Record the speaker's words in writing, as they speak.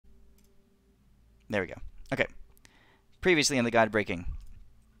There we go. Okay. Previously in the GodBreaking,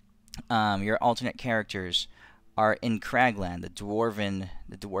 your alternate characters are in Cragland, the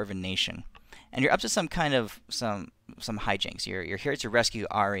dwarven nation, and you're up to some kind of some hijinks. You're here to rescue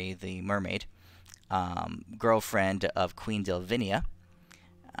Ari, the mermaid, girlfriend of Queen Delvinia.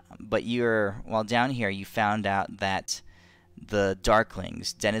 But while down here, you found out that the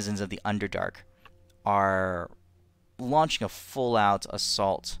Darklings, denizens of the Underdark, are launching a full-out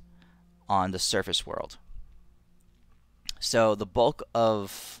assault on the surface world. So the bulk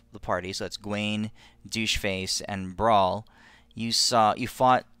of the party, so it's Gwaine, Doucheface, and Brawl, you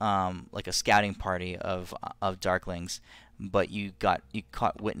fought like a scouting party of Darklings, but you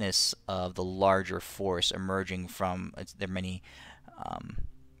caught witness of the larger force emerging from their many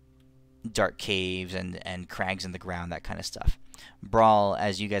dark caves and crags in the ground, that kind of stuff. Brawl,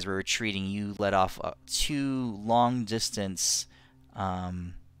 as you guys were retreating, you let off 2 long-distance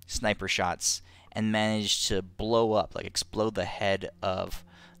sniper shots and managed to blow up, like explode the head of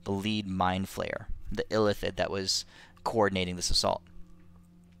the lead mind flayer, the illithid that was coordinating this assault.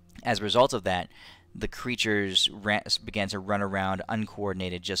 As a result of that, the creatures began to run around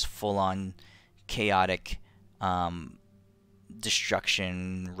uncoordinated, just full-on chaotic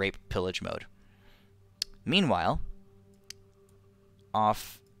destruction, rape, pillage mode. Meanwhile,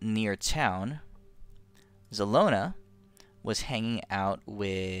 off near town, Zelona was hanging out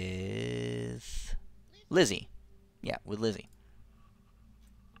with Lizzie. Yeah, with Lizzie.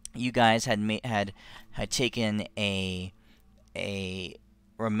 You guys had taken a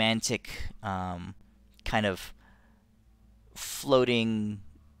romantic kind of floating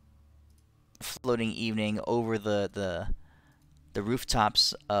evening over the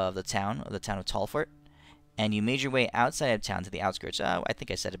rooftops of the town of Tallfort, and you made your way outside of town to the outskirts. I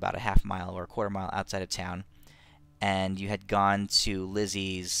think I said about a half mile or a quarter mile outside of town, and you had gone to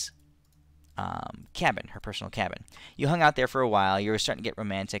Lizzie's cabin, her personal cabin. You hung out there for a while. You were starting to get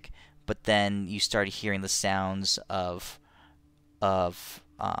romantic, but then you started hearing the sounds of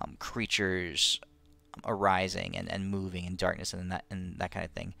creatures arising and moving in darkness and that kind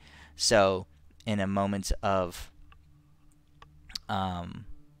of thing. So, in a moment of I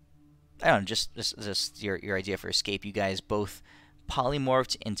don't know, just your idea for escape, you guys both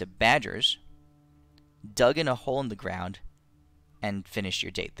polymorphed into badgers, dug in a hole in the ground, and finished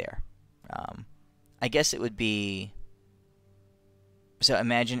your date there. I guess it would be. So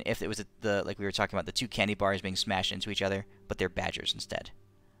imagine if it was like we were talking about, the 2 candy bars being smashed into each other, but they're badgers instead.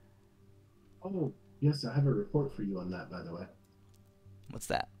 Oh, yes, I have a report for you on that, by the way. What's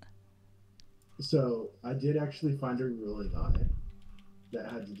that? So I did actually find a ruling on it that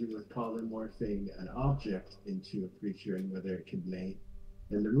had to do with polymorphing an object into a creature and whether it could mate.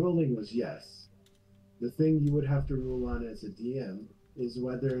 And the ruling was yes. The thing you would have to rule on as a DM is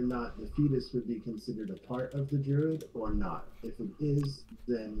whether or not the fetus would be considered a part of the druid or not. If it is,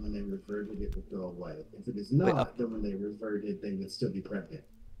 then when they reverted, it would go away. If it is not, then when they reverted, they would still be pregnant.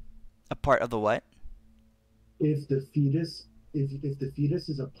 A part of the what? If the fetus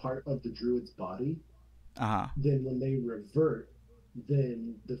is a part of the druid's body, then when they revert,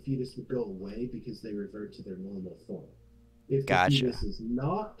 then the fetus would go away because they revert to their normal form. If the fetus is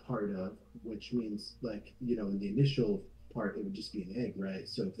not part of, which means, like, you know, in the initial part, it would just be an egg, right?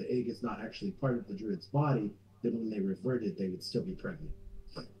 So if the egg is not actually part of the druid's body, then when they reverted, they would still be pregnant.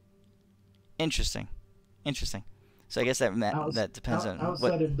 Interesting. So I guess that depends on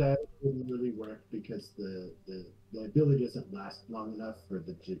outside of that, it wouldn't really work because the ability doesn't last long enough for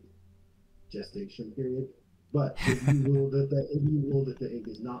the gestation period. But if you rule that the egg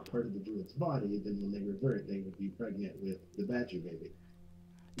is not part of the druid's body, then when they revert, they would be pregnant with the badger baby.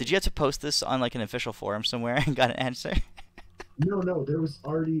 Did you have to post this on like an official forum somewhere and got an answer? No, there was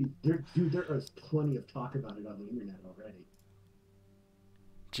already there is plenty of talk about it on the internet already.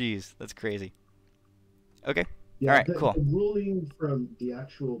 Jeez, that's crazy. Okay. Yeah, all right, cool. The ruling from the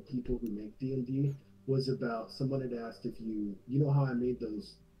actual people who make D&D was about, someone had asked if you know how I made the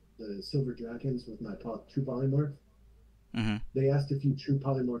silver dragons with my true polymorph? Mm-hmm. They asked if you true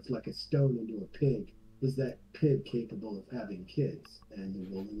polymorphed like a stone into a pig, is that pig capable of having kids? And the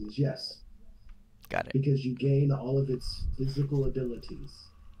ruling was yes. Got it. Because you gain all of its physical abilities,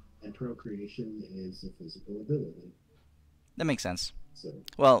 and procreation is a physical ability. That makes sense. So,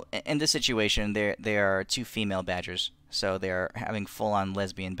 well, in this situation, there are 2 female badgers, so they're having full-on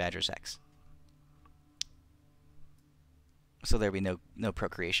lesbian badger sex. So there'd be no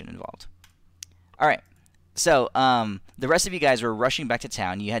procreation involved. All right. So the rest of you guys were rushing back to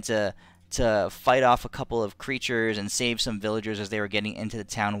town. You had to fight off a couple of creatures and save some villagers as they were getting into the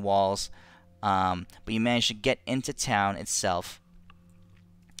town walls. But you managed to get into town itself.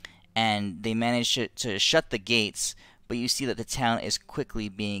 and they manage to shut the gates, but you see that the town is quickly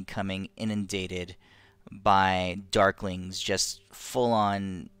becoming inundated by darklings, just full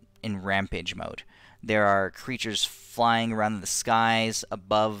on in rampage mode. There are creatures flying around the skies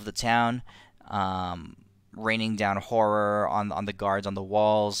above the town, raining down horror on the guards on the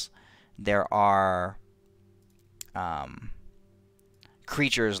walls. There are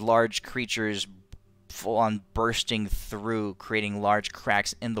creatures, large creatures, full on bursting through, creating large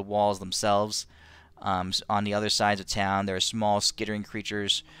cracks in the walls themselves. On the other sides of town, there are small skittering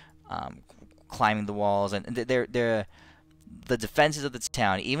creatures climbing the walls, and the defenses of the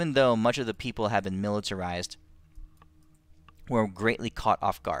town, even though much of the people have been militarized, were greatly caught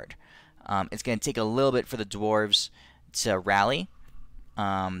off guard. It's going to take a little bit for the dwarves to rally.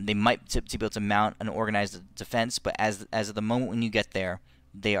 They might to be able to mount an organized defense, but as of the moment when you get there,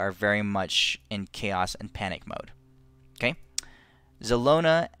 they are very much in chaos and panic mode. Okay?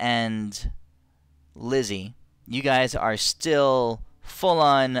 Zelona and Lizzie, you guys are still full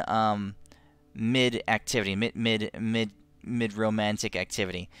on mid activity, mid romantic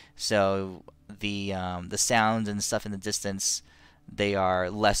activity. So the sounds and stuff in the distance, they are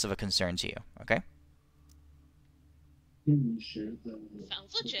less of a concern to you. Okay? Can you share the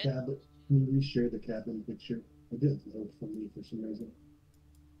Sounds legit. cabin? Can you reshare the cabin picture? It didn't load for me for some reason.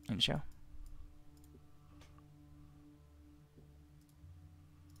 In the show.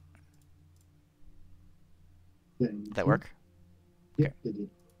 Did that work? Yeah, it did.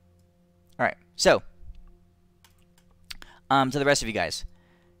 All right. So, to the rest of you guys,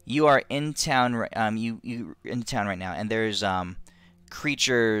 you are in town. You in town right now, and there's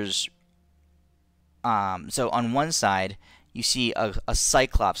creatures. So on one side, you see a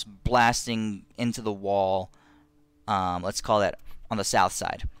cyclops blasting into the wall. Let's call that on the south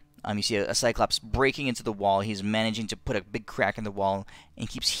side. You see a cyclops breaking into the wall. He's managing to put a big crack in the wall and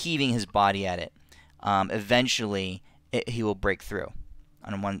keeps heaving his body at it. Eventually, he will break through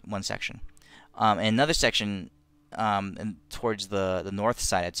on one section. In another section, towards the north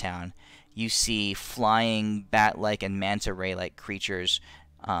side of town, you see flying bat-like and manta ray-like creatures.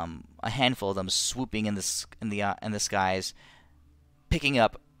 A handful of them swooping in the skies, picking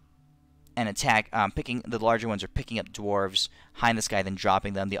up an attack. The larger ones are picking up dwarves high in the sky, then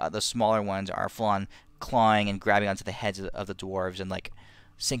dropping them. The smaller ones are full on clawing and grabbing onto the heads of the dwarves and like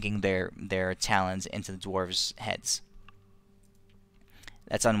sinking their talons into the dwarves' heads.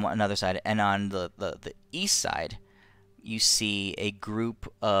 That's on another side, and on the east side, you see a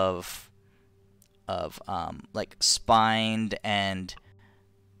group of like spined and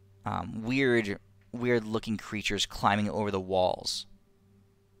weird looking creatures climbing over the walls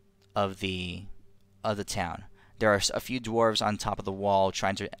of the town. There are a few dwarves on top of the wall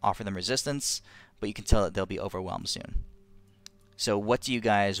trying to offer them resistance, but you can tell that they'll be overwhelmed soon. So what do you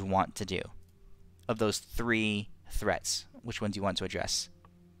guys want to do? Of those three threats, which one do you want to address?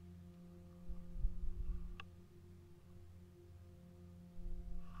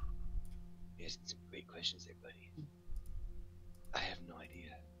 You're asking some great questions there, buddy. I have no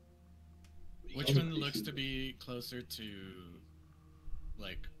idea. Which one looks to be closer to,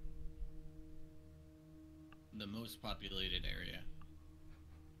 like, the most populated area?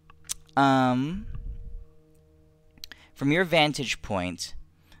 From your vantage point,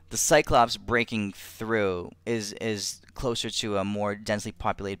 the Cyclops breaking through is closer to a more densely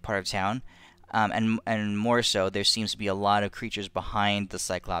populated part of town, and more so, there seems to be a lot of creatures behind the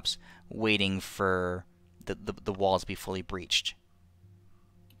Cyclops waiting for the walls to be fully breached.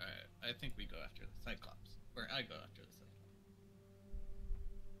 Alright, I think we go after the Cyclops. Or I go after the Cyclops.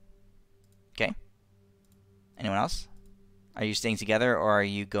 Okay. Anyone else? Are you staying together, or are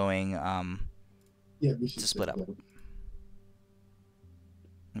you going Yeah, we should to split up? together.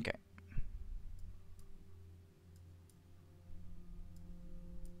 Okay.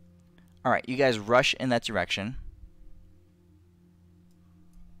 Alright, you guys rush in that direction.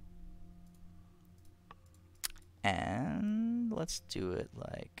 And let's do it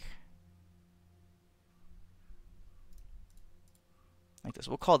like this.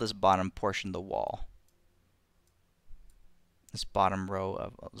 We'll call this bottom portion the wall. This bottom row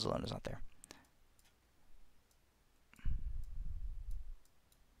of Zelona's not there.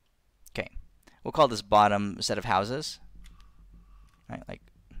 Okay. We'll call this bottom set of houses. Right, like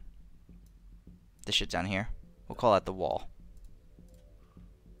this shit down here. We'll call that the wall.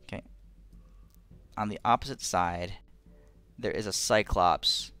 Okay. On the opposite side, there is a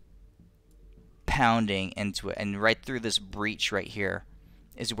Cyclops pounding into it, and right through this breach right here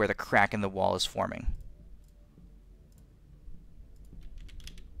is where the crack in the wall is forming.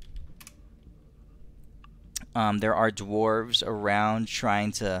 There are dwarves around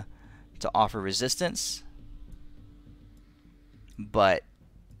trying to to offer resistance, but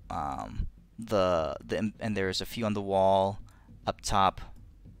and there's a few on the wall up top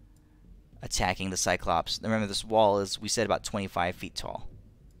attacking the Cyclops. Remember, this wall is, we said, about 25 feet tall.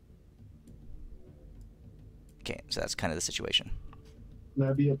 Okay, so that's kind of the situation. Can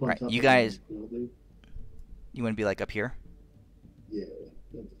I be up on Right, top you of guys, the building? you want to be like up here? Yeah.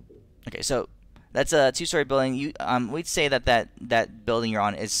 That's cool. Okay, so that's a two-story building. We'd say that building you're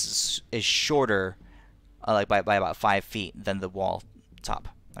on is shorter, like by about 5 feet than the wall top.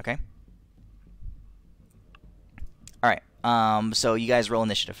 Okay. All right. So you guys roll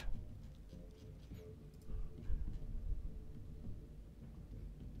initiative.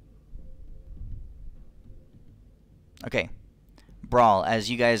 Okay. Brawl, as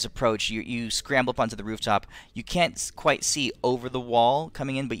you guys approach, you scramble up onto the rooftop. You can't quite see over the wall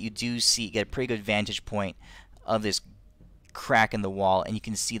coming in, but you do get a pretty good vantage point of this crack in the wall, and you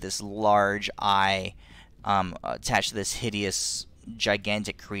can see this large eye attached to this hideous,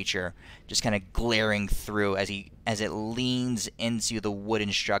 gigantic creature, just kind of glaring through as it leans into the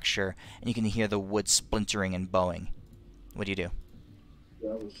wooden structure, and you can hear the wood splintering and bowing. What do you do?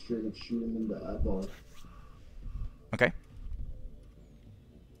 Yeah, I was straight up shooting in the eyeball. Okay.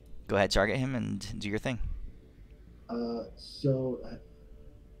 Go ahead, target him and do your thing. So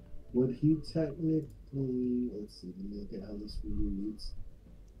would he technically? Let's see. Let me look at how this reads.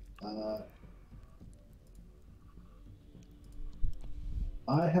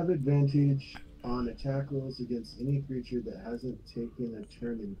 I have advantage on attack rolls against any creature that hasn't taken a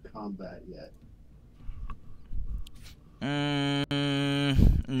turn in combat yet.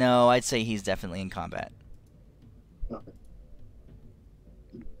 No, I'd say he's definitely in combat. Okay.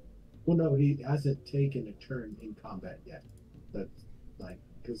 Well, no, he hasn't taken a turn in combat yet. That's like,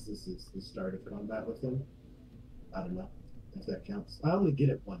 because this is the start of combat with him. I don't know if that counts. I only get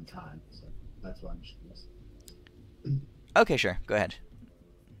it one time, so that's why I'm just curious. Okay, sure. Go ahead.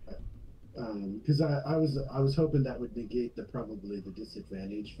 Because I was hoping that would negate probably the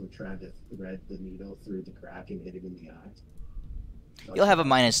disadvantage for trying to thread the needle through the crack and hit him in the eye. So You'll have a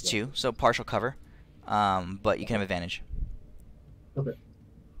 -2, so partial cover, but you can have advantage. Okay.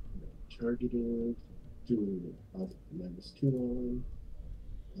 Targeted to -2 on.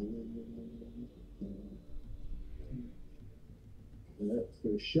 That's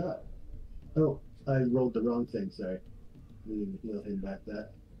first shot. Oh, I rolled the wrong thing. Sorry. We didn't heal him back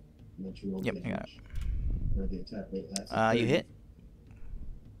that. Yep, I got it. Or the attack rate. You hit.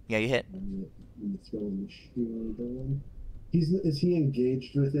 Yeah, you hit. I'm throwing the shield on. Is he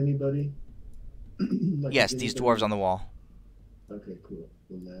engaged with anybody? Like, Yes, these dwarves on the wall. Okay, cool.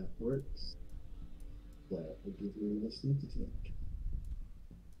 When that works, that will give me a sneak attack.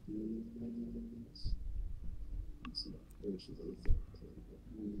 Let's see. Where's the other thing?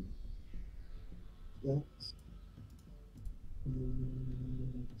 That's.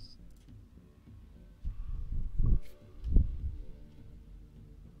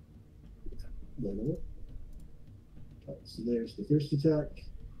 So there's the first attack.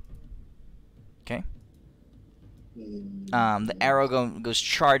 Okay. And, The arrow goes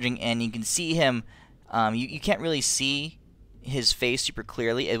charging in. You can see him. You can't really see his face super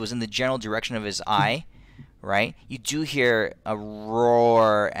clearly. It was in the general direction of his eye, right? You do hear a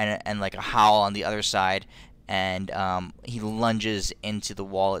roar and like a howl on the other side, and he lunges into the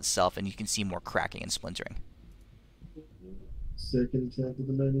wall itself, and you can see more cracking and splintering. Second attack with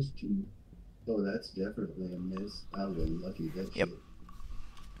the -2. Oh, that's definitely a miss. I was lucky that Yep. shit.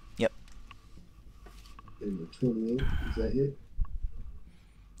 Yep. And the 28, does that hit?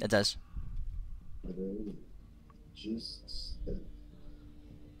 It does. Just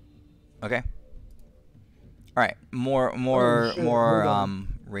Okay. All right. More shit, hold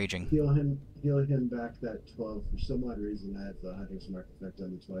on. raging. heal him back that 12. For some odd reason, I have the Hunter's Mark effect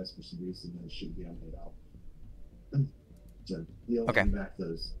on me twice. For some reason, that should be on it out. So heal Okay. him back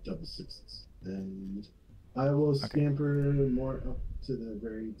those double sixes. And I will scamper more up to the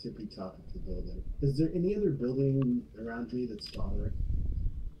very tippy top of the building. Is there any other building around me that's taller?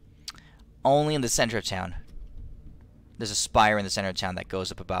 Only in the center of town. There's a spire in the center of town that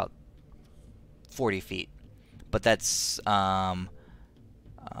goes up about 40 feet. But that's,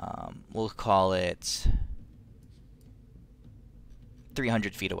 we'll call it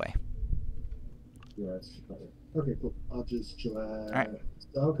 300 feet away. Yeah, that's taller. Okay, cool. I'll just right.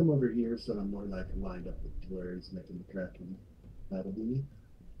 I'll come over here so I'm more like lined up with where he's making the crack, and that'll be me.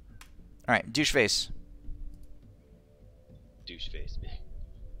 Alright, douche face. Douche face, man.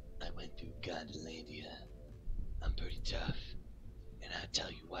 I went through Godlandia. I'm pretty tough. And I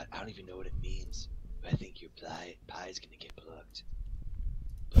tell you what, I don't even know what it means. But I think your pie's gonna get plucked.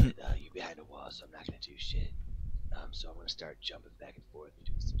 But you're behind a wall, so I'm not gonna do shit. So I'm gonna start jumping back and forth and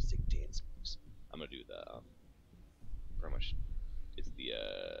doing some sick dance moves. I'm gonna do the pretty much it's the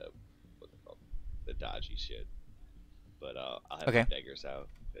what's it called, the dodgy shit. But I'll have Okay. my daggers out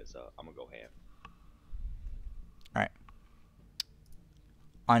because I'm gonna go ham. All right.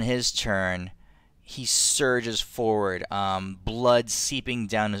 On his turn, he surges forward, blood seeping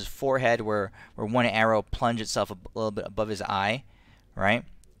down his forehead where one arrow plunged itself a little bit above his eye, right?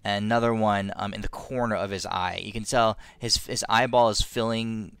 And another one in the corner of his eye. You can tell his eyeball is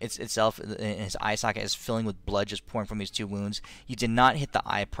filling itself, and his eye socket is filling with blood just pouring from these 2 wounds. You did not hit the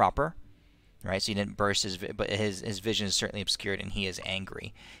eye proper, right? So you didn't burst but his vision is certainly obscured, and he is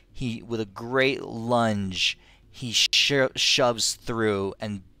angry. He, with a great lunge, he shoves through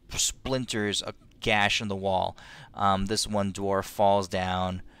and splinters a gash in the wall. This one dwarf falls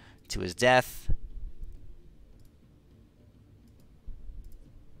down to his death.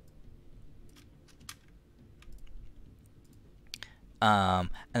 And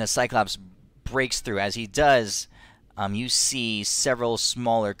the Cyclops breaks through. As he does, you see several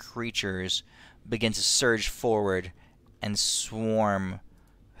smaller creatures begin to surge forward and swarm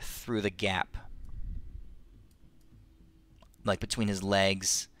through the gap, like between his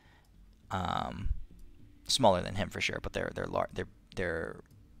legs. Smaller than him for sure, but they're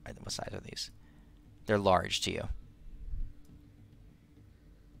what size are these? They're large to you.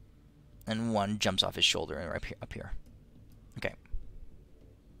 And one jumps off his shoulder and right up here. Okay.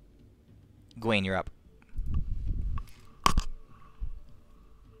 Gwen, you're up.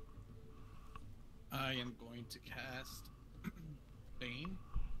 I am going to cast Bane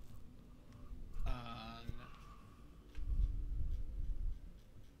on.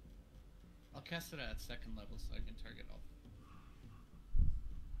 I'll cast it at 2nd level so I can target all.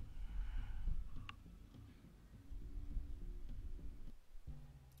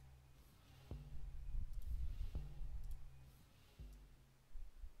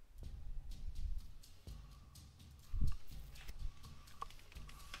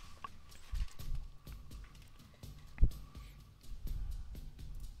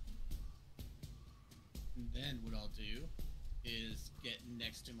 And then what I'll do is get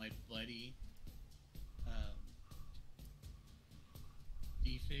next to my bloody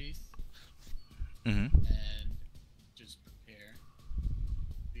D-face Mm-hmm. and just prepare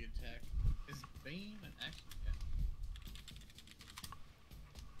the attack. Is Bane an action? Yeah.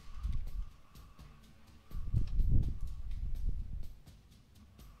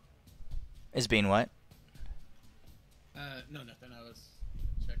 Is Bane what? No, nothing. I was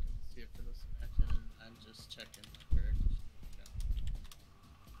checking to see if it was an action, and I'm just checking my character.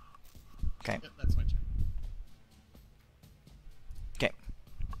 Okay. Yep, that's my turn. Okay.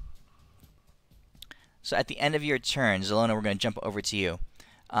 So at the end of your turn, Zelona, we're going to jump over to you.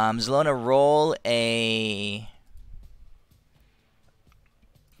 Zelona, roll a...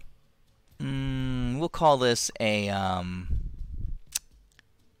 we'll call this a...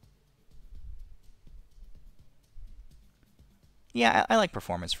 Yeah, I like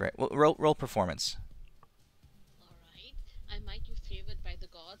performance for it. Roll performance. Alright. I might use favored by the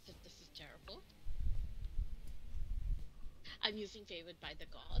gods if this is terrible. I'm using favored by the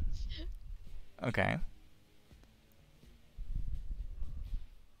gods. Okay.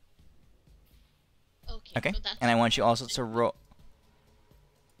 Okay. So that's And I want you also to roll...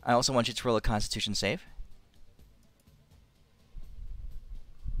 I also want you to roll a Constitution save.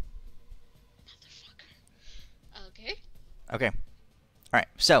 Motherfucker. Okay. Okay. All right.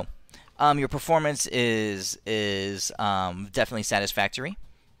 So, your performance is definitely satisfactory.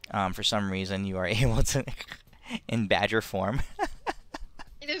 For some reason, you are able to, in badger form.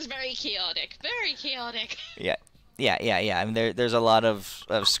 It is very chaotic. Very chaotic. Yeah. I mean, there's a lot of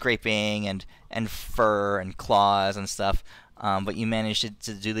scraping and fur and claws and stuff, but you managed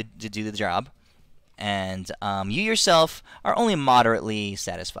to do the job, and you yourself are only moderately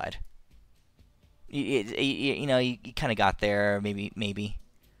satisfied. You know, you kind of got there, maybe.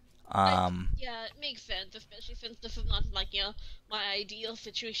 Yeah, it makes sense, especially since this is not like, you know, my ideal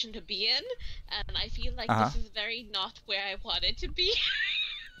situation to be in, and I feel like this is very not where I wanted to be.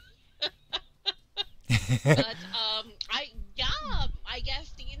 But I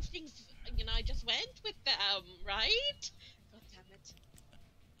guess the instincts, you know, I just went with them, right? God damn it.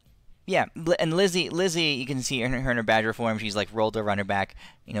 Yeah, and Lizzie, you can see her in her badger form. She's like rolled over on her back,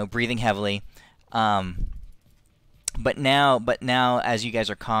 you know, breathing heavily. But now, as you guys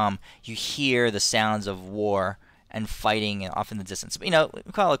are calm, you hear the sounds of war and fighting off in the distance. But, you know,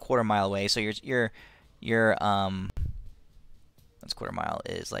 we call it a quarter mile away. So you're that's quarter mile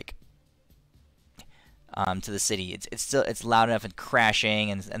is like to the city. It's loud enough and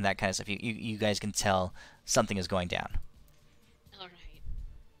crashing and that kind of stuff. You guys can tell something is going down. All right.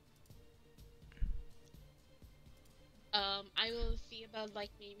 I will see about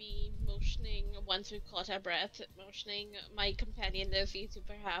like maybe motioning once we've caught our breath, motioning my companion Lizzie to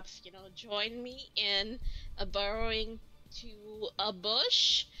perhaps join me in burrowing to a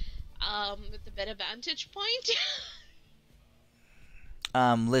bush, with a better vantage point.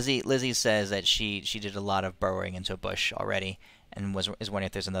 Lizzie says that she did a lot of burrowing into a bush already, and is wondering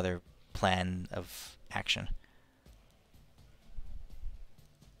if there's another plan of action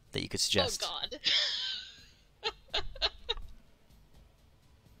that you could suggest. Oh God.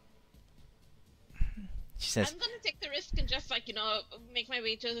 She says, I'm gonna take the risk and just make my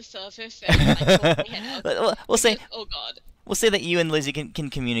way to the surface and poke my head out. we'll say Oh God. we'll say that you and Lizzie can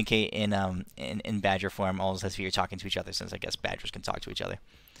communicate in badger form, all as if you're talking to each other, since I guess badgers can talk to each other.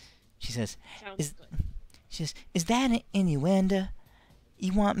 She says, Sounds good. She says, "Is that an innuendo?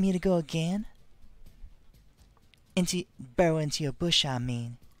 You want me to go again? Burrow into your bush, I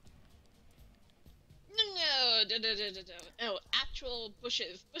mean." No, actual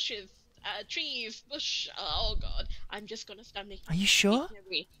bushes, trees, bush. Oh God, I'm just gonna start making. Are you sure?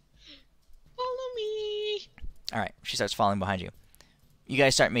 Follow me. All right. She starts following behind you. You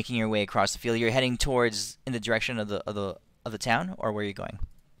guys start making your way across the field. You're heading in the direction of the town, or where are you going?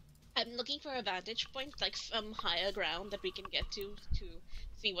 I'm looking for a vantage point, like some higher ground that we can get to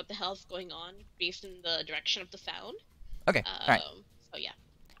see what the hell's going on based in the direction of the sound. Okay. All right. So yeah.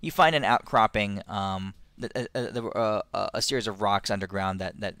 You find an outcropping, a series of rocks underground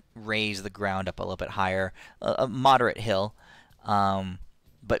that raise the ground up a little bit higher, a moderate hill.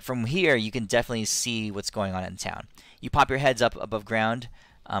 But from here, you can definitely see what's going on in town. You pop your heads up above ground,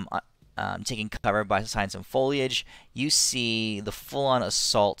 taking cover behind some foliage. You see the full-on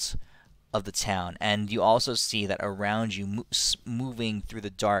assault of the town, and you also see that around you, moving through the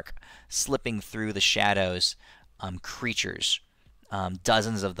dark, slipping through the shadows, creatures.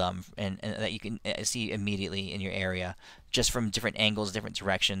 Dozens of them, and that you can see immediately in your area, just from different angles, different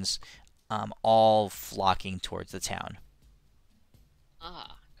directions, all flocking towards the town.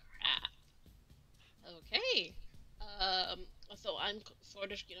 Ah, crap. Okay. So I'm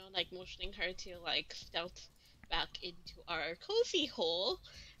sort of, motioning her to stealth back into our cozy hole,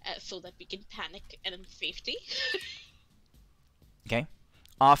 so that we can panic and in safety. Okay.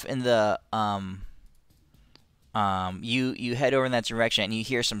 Off in the you head over in that direction, and you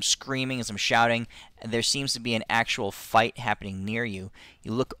hear some screaming and some shouting, and there seems to be an actual fight happening near you.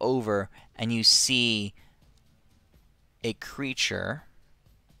 You look over, and you see a creature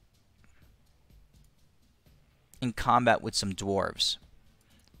in combat with some dwarves.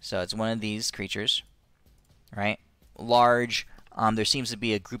 So it's one of these creatures, right? Large. There seems to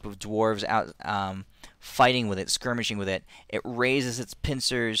be a group of dwarves out fighting with it, skirmishing with it. It raises its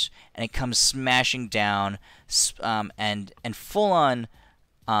pincers, and it comes smashing down, and full on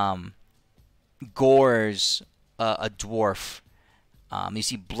gores a dwarf. You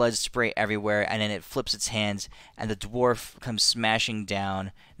see blood spray everywhere, and then it flips its hands, and the dwarf comes smashing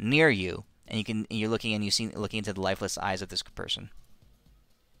down near you. And you're looking, and looking into the lifeless eyes of this person.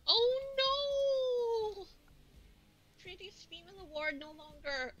 Oh no! Pretty's female award no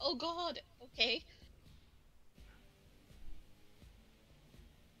longer. Oh God. Okay.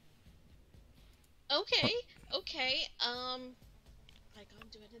 Okay. I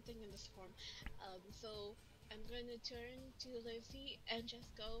can't do anything in this form. So I'm going to turn to Lizzie and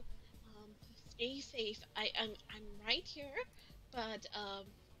just go. Stay safe. I'm right here, but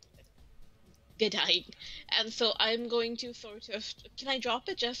they're dying, and so I'm going to sort of. Can I drop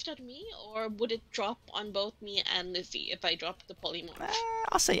it just on me, or would it drop on both me and Lizzie if I drop the polymorph?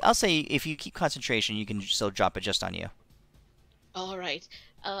 I'll say if you keep concentration, you can still drop it just on you. All right.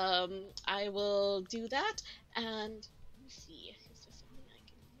 I will do that, and let me see. Is there something I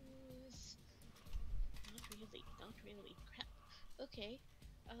can use? Not really. Crap. Okay.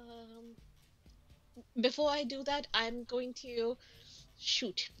 Before I do that, I'm going to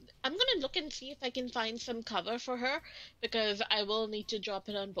shoot. I'm gonna look and see if I can find some cover for her, because I will need to drop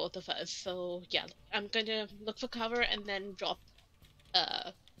it on both of us. So yeah, I'm gonna look for cover and then drop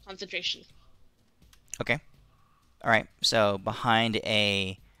concentration. Okay. All right. So behind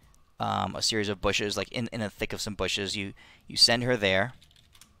a series of bushes, like in a thick of some bushes, you send her there,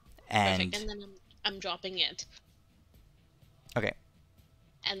 and Perfect. And then I'm dropping it. Okay.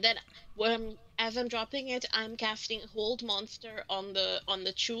 And then as I'm dropping it, I'm casting Hold Monster on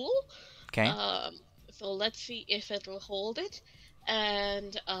the tool. Okay. So let's see if it'll hold it,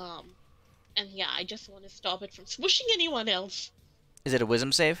 and yeah, I just want to stop it from smushing anyone else. Is it a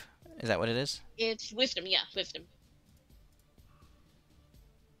wisdom save? Is that what it is? It's wisdom, yeah, wisdom.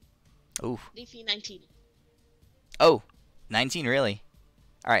 Ooh. DC 19. Oh, 19 really?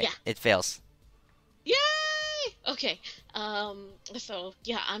 All right, Yeah. it fails. Yay! Okay. So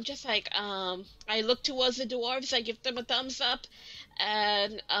yeah, I'm just like, I look towards the dwarves, I give them a thumbs up,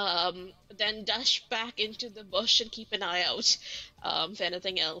 and then dash back into the bush and keep an eye out, for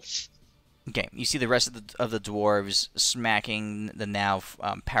anything else. Okay, you see the rest of the dwarves smacking the now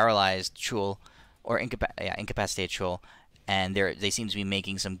paralyzed Chul, or incapacitated Chul, and they seem to be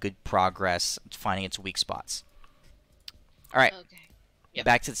making some good progress finding its weak spots. All right, Okay. Yep.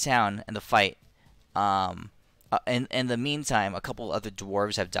 back to the town and the fight. In the meantime, a couple other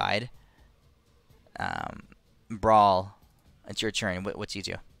dwarves have died. Brawl, it's your turn. What's you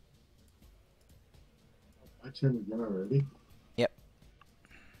do? My turn again already. Yep.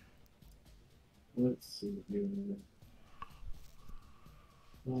 Let's see here.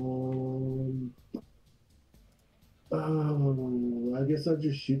 I guess I'll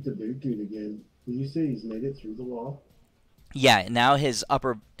just shoot the big dude again. Did you say he's made it through the wall? Yeah. Now his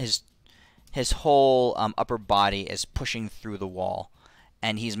whole upper body is pushing through the wall,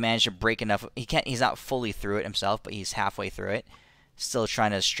 and he's managed to break enough. He's not fully through it himself, but he's halfway through it. Still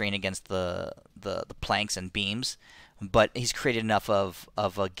trying to strain against the planks and beams, but he's created enough of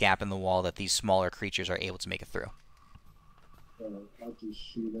a gap in the wall that these smaller creatures are able to make it through. I'll just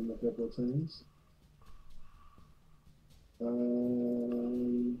shoot him a couple of times.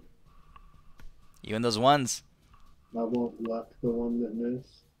 You and those ones. I won't luck the one that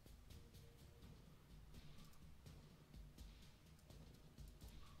missed.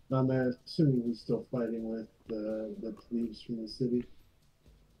 I'm assuming he's still fighting with the thieves from the city.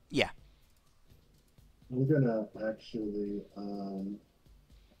 Yeah. I'm gonna actually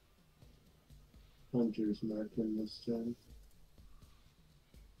Hunter's mark him this time.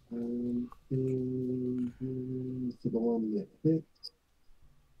 For the one that hits.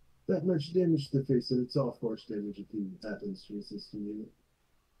 That much damage to the face, and it's all force damage if he happens to resist a unit.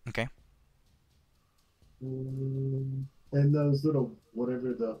 Okay. And those little,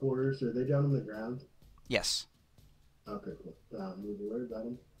 whatever the horrors, are they down on the ground? Yes. Okay, cool. Move away about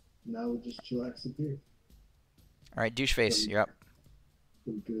them. Now we'll just chillax up here. All right, douche face, you're up.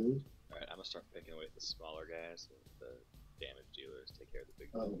 Good. Alright, I'm gonna start picking away at the smaller guys, the damage dealers, take care of the big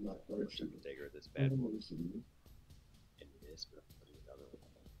Oh, not quite I sure. can take care of this bad boy. Mm-hmm. And this, but I'm putting another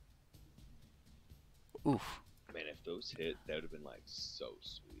one. Oof. Man, if those hit, that would have been like so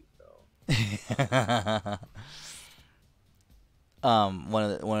sweet though. One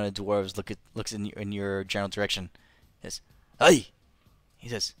of the dwarves looks in your general direction. Says, "Hey," he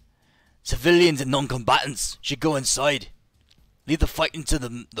says, "civilians and non-combatants should go inside. Leave the fighting to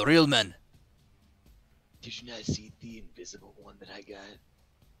the real men." Did you not see the invisible one that I got?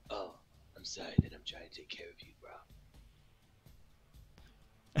 Oh, I'm sorry that I'm trying to take care of you, bro.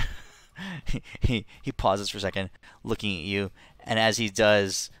 he pauses for a second, looking at you, and as he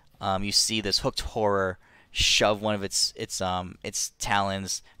does, you see this hooked horror shove one of its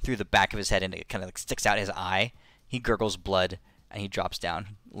talons through the back of his head, and it kind of like sticks out his eye. He gurgles blood, and he drops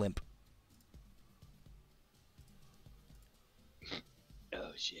down limp.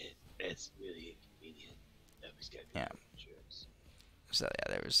 Oh shit, that's really inconvenient. That was gotta be Yeah. insurance. So yeah,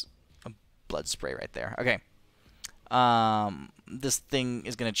 there was a blood spray right there. Okay. This thing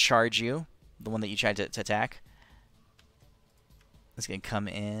is gonna charge you, the one that you tried to attack. It's gonna come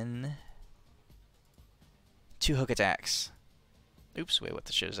in. 2 hook attacks. Oops, wait, what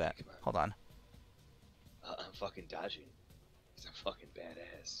the shit is that? Hold on. I'm fucking dodging. 'Cause I'm fucking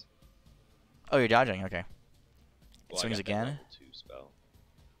badass. Oh, you're dodging. Okay. Well, Swings I got that again. level 2 spell.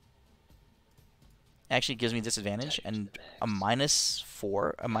 Actually gives me disadvantage and a minus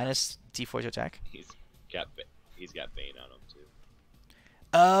D4 to attack. He's got Bane on him too.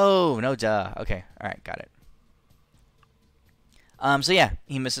 Oh, no duh. Okay. All right, got it. So yeah,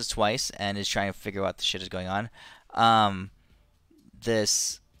 he misses twice and is trying to figure out what the shit is going on.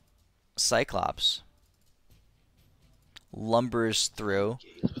 This Cyclops lumbers through,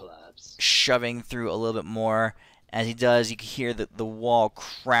 shoving through a little bit more. As he does, you can hear the wall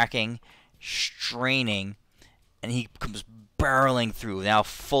cracking, straining, and he comes barreling through, now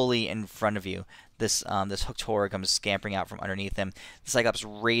fully in front of you. This hooked horror comes scampering out from underneath him. The Cyclops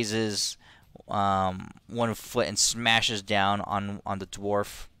raises one foot and smashes down on the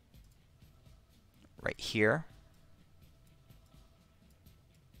dwarf right here.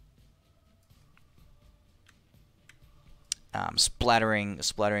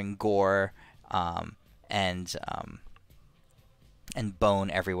 Splattering gore and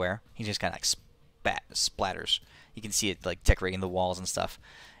bone everywhere. He just kind of like splatters. You can see it like decorating the walls and stuff.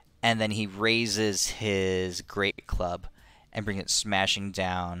 and then he raises his great club and brings it smashing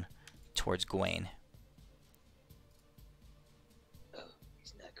down towards Gawain. Oh,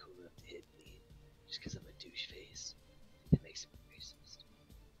 he's not cool enough to hit me just because I'm a douche face. That makes him racist.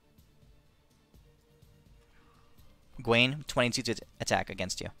 Gawain, 22 to attack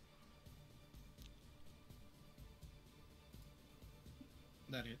against you.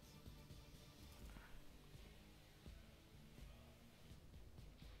 That hits.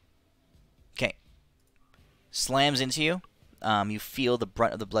 Okay. Slams into you. You feel the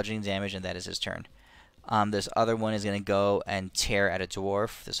brunt of the bludgeoning damage, and that is his turn. This other one is going to go and tear at a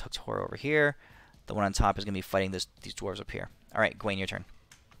dwarf. This hooked horror over here. The one on top is going to be fighting these dwarves up here. All right, Gawain, your turn.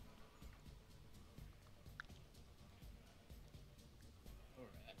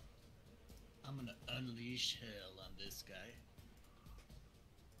 Alright. I'm gonna unleash hell on this guy.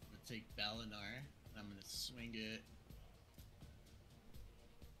 I'm gonna take Balinar, and I'm gonna swing it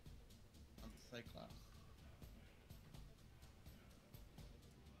on the Cyclops.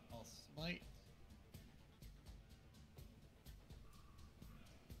 I'll smite.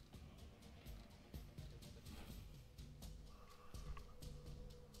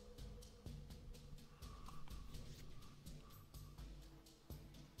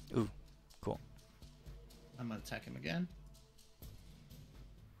 Ooh, cool. I'm gonna attack him again.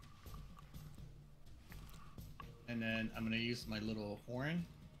 And then I'm gonna use my little horn,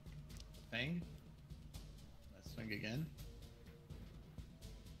 fang. Let's swing again.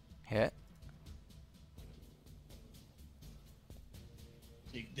 Hit.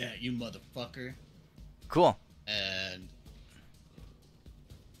 Take that, you motherfucker. Cool. And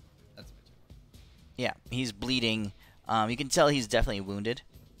that's my turn. Yeah, he's bleeding. You can tell he's definitely wounded.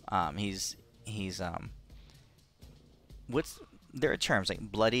 What's there are terms like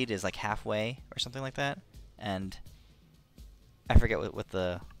bloodied is like halfway or something like that, and I forget what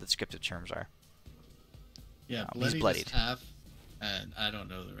the descriptive terms are. Yeah, he's bloodied. Is half, and I don't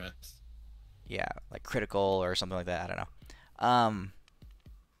know the rest. Yeah, like critical or something like that. I don't know.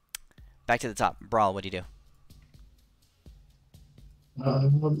 Back to the top. Brawl, what do you do? I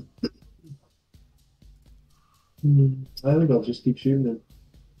think I'll just keep shooting him.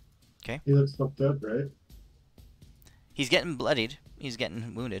 Okay. He looks fucked up, right? He's getting bloodied. He's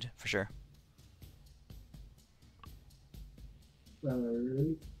getting wounded for sure.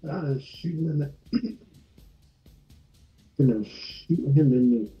 Alright. Shoot him in the. Gonna shoot him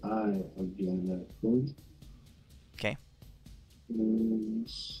in the eye again. That point. Okay.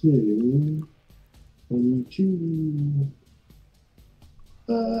 2, 22.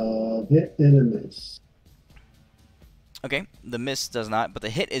 Hit and a miss. Okay. The miss does not, but the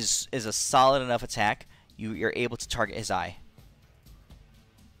hit is a solid enough attack. You're able to target his eye.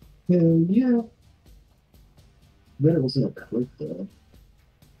 Hell yeah. Bet it wasn't a crit though.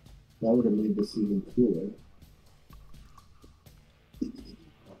 That would have made this even cooler.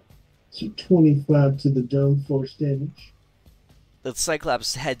 So 25 to the dome, force damage. The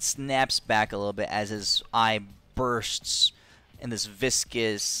Cyclops' head snaps back a little bit as his eye bursts, and this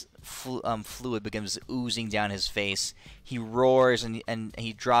viscous fluid begins oozing down his face. He roars and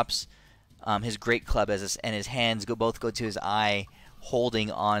he drops his great club and his hands both go to his eye,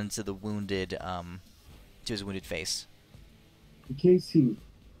 holding on to the wounded to his wounded face. In case he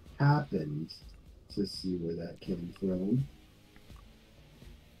happened to see where that came from.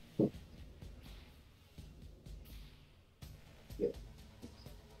 Yeah.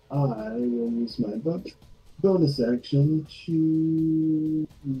 I will use my bonus action to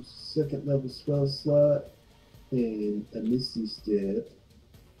second level spell slot and a Misty Step.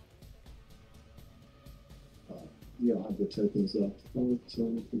 You don't have the tokens left. 5,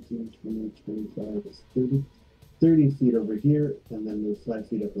 10, 15, 20, 25, 30. 30 feet over here, and then move 5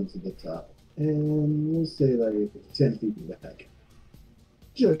 feet up into the top. And we'll say like 10 feet back.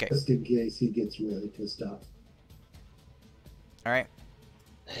 Just in case he gets really pissed off. Alright.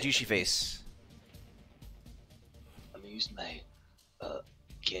 Douchey face. I'm gonna use my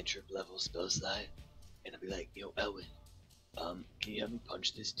cantrip level spell slide, and I'll be like, yo, Elwin, can you help me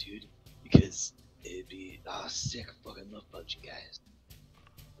punch this dude? Because it'd be sick. I fucking love punching guys.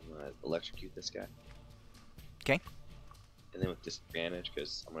 I'm gonna electrocute this guy. Okay. And then with disadvantage,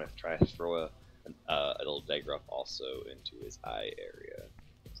 because I'm gonna try to throw a little dagger up also into his eye area.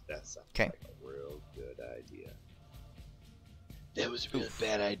 That sounds like a real good idea. That was a really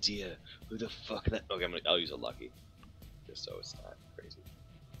bad idea. Who the fuck that? Okay, I'll use a lucky, just so it's not crazy.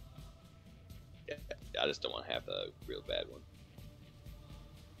 Yeah, I just don't want to have a real bad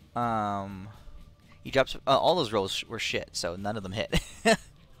one. He drops all those rolls were shit, so none of them hit.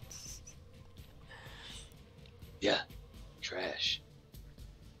 Yeah, trash.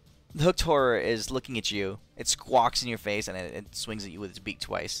 The hooked horror is looking at you. It squawks in your face and it swings at you with its beak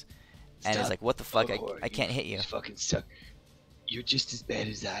twice. And it's like, what the fuck? I can't hit you. You fucking suck. You're just as bad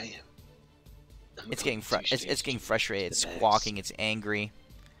as I am. It's getting frustrated. It's squawking. It's angry.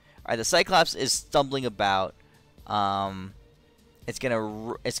 All right, the Cyclops is stumbling about. It's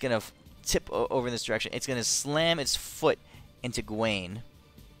gonna tip over in this direction. It's gonna slam its foot into Gawain.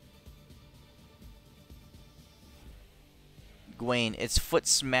 Gawain, its foot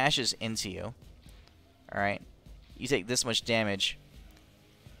smashes into you. All right, you take this much damage.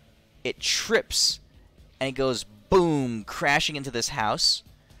 It trips, and it goes boom, crashing into this house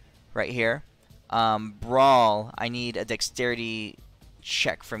right here. Brawl, I need a dexterity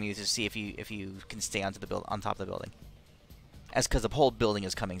check from you to see if you can stay on top of the building. As because the whole building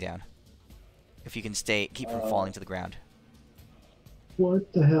is coming down. If you can keep from falling to the ground.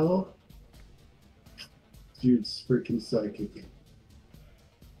 What the hell? Dude's freaking psychic.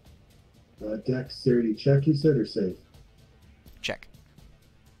 Dexterity check, you said, or save? Check.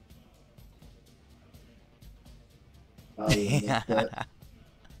 Okay.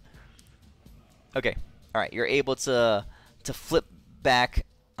 All right. You're able to flip back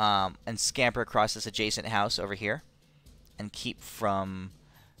and scamper across this adjacent house over here, and keep from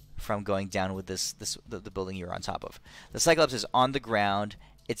going down with the building you're on top of. The Cyclops is on the ground.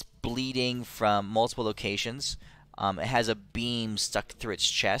 It's bleeding from multiple locations. It has a beam stuck through its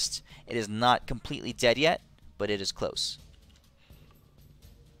chest. It is not completely dead yet, but it is close.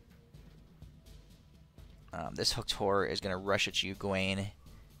 This hooked horror is going to rush at you, Gawain.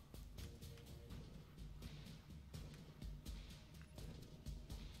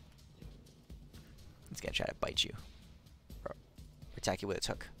 It's going to try to bite you. Or attack you with its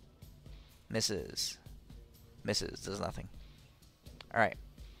hook. Misses. Misses. Does nothing. Alright.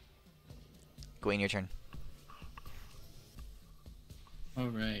 Gawain, your turn.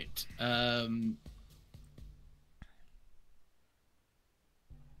 Alright.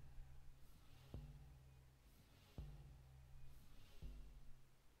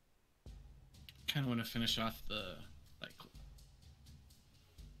 Kind of want to finish off the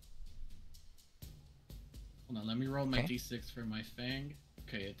hold on, let me roll my d6 for my fang.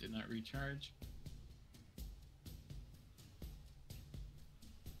 Okay, it did not recharge.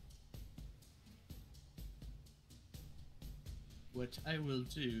 What I will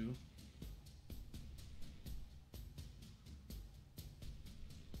do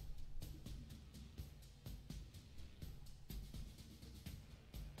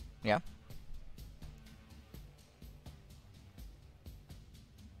Yeah.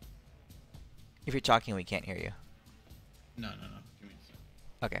 If you're talking, we can't hear you. No. Give me a second.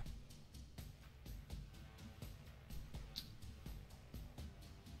 Okay.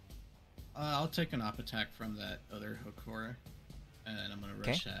 I'll take an op attack from that other hook horror, and I'm gonna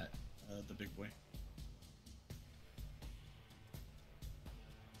rush at the big boy.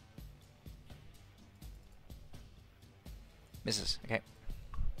 Misses. Okay.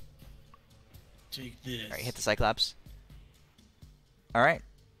 Take this. Alright, hit the Cyclops. Alright.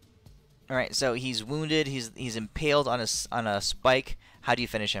 Alright, so he's wounded, he's impaled on a spike. How do you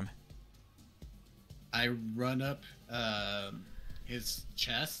finish him? I run up his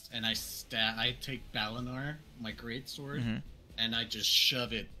chest and I take Balinar, my greatsword, and I just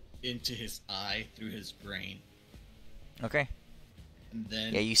shove it into his eye through his brain. Okay. And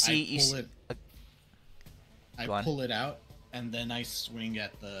then I pull it out, and then I swing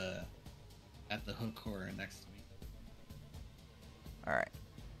at the hook horror next to me. All right.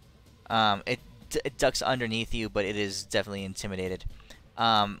 It ducks underneath you, but it is definitely intimidated.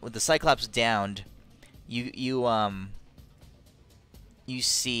 With the Cyclops downed, you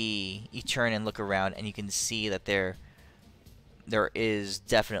turn and look around, and you can see that there is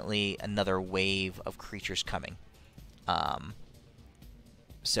definitely another wave of creatures coming.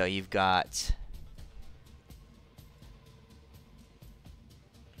 So you've got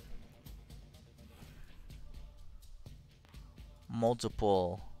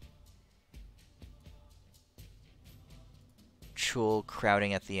multiple Chul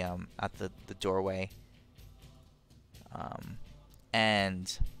crowding at the doorway,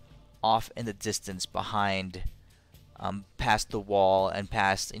 and off in the distance behind, past the wall and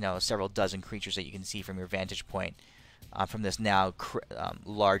past several dozen creatures that you can see from your vantage point, from this now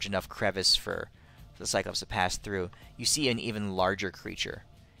large enough crevice for the Cyclops to pass through. You see an even larger creature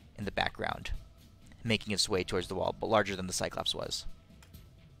in the background, making its way towards the wall, but larger than the Cyclops was.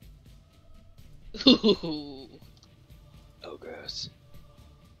 Oh, gross.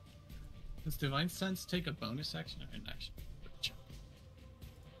 Does Divine Sense take a bonus action or an action?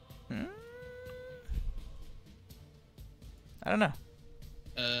 I don't know.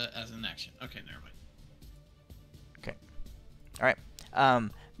 as an action. Okay, never mind. Okay. All right.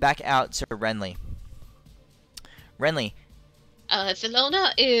 Back out to Renly. Renly.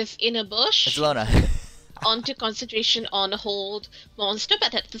 Zelona is in a bush. Zelona. Onto concentration on a hold monster,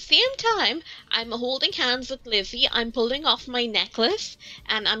 but at the same time, I'm holding hands with Lizzie. I'm pulling off my necklace,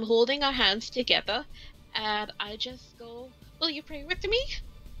 and I'm holding our hands together. And I just go, "Will you pray with me?"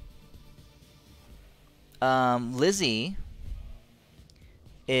 Lizzie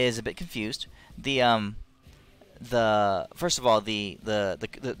is a bit confused. First of all, the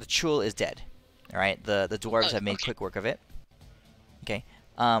Chul is dead. All right, the dwarves have made quick work of it. Okay,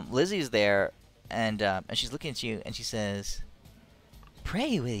 Lizzie's there, and she's looking at you, and she says,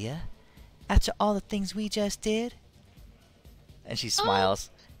 "Pray, will ya? After all the things we just did?" And she smiles.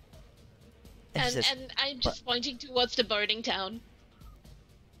 And she says, and I'm just pointing towards the burning town.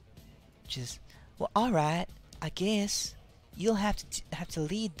 She says, "Well, all right, I guess you'll have to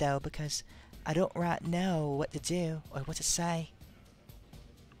lead though, because I don't right know what to do or what to say."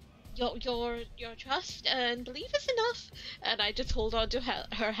 Your trust and belief is enough. And I just hold on to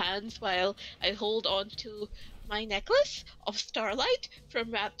her hands while I hold on to my necklace of starlight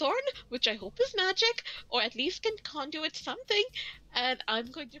from Radthorn, which I hope is magic, or at least can conduit something. And I'm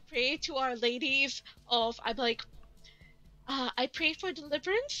going to pray to Our Ladies of... I'm like... I pray for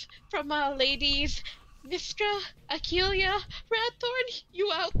deliverance from Our Ladies... Mistra, Akelia, Radthorn,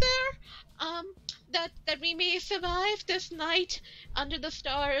 you out there? That we may survive this night under the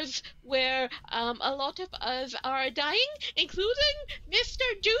stars where a lot of us are dying, including Mr.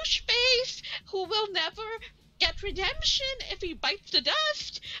 Doucheface, who will never get redemption if he bites the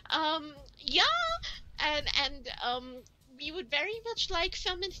dust. Yeah, and we would very much like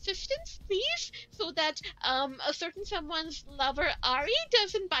some assistance, please, so that a certain someone's lover, Ari,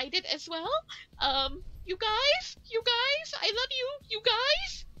 doesn't bite it as well. You guys, I love you, you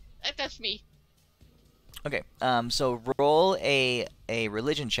guys. That's me. Okay, so roll a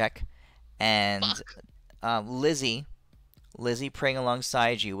religion check, and Lizzie praying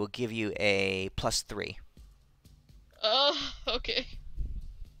alongside you will give you a +3. Oh, okay.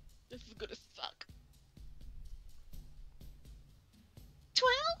 This is gonna suck.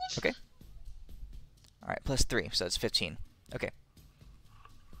 12? Okay. Alright, +3, so it's 15. Okay.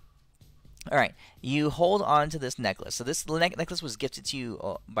 Alright, you hold on to this necklace. So this necklace was gifted to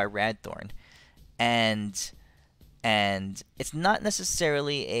you by Radthorn. And it's not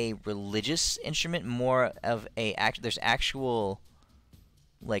necessarily a religious instrument, more of there's actual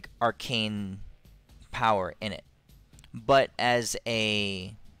like arcane power in it. But as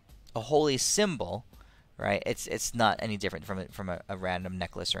a holy symbol, right? It's not any different from a random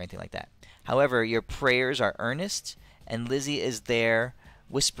necklace or anything like that. However, your prayers are earnest, and Lizzie is there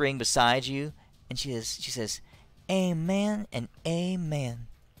whispering beside you, and she says, "Amen and amen."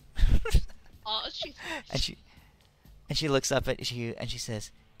 Oh, and she looks up at you and she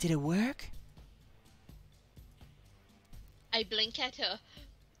says, "Did it work?" I blink at her,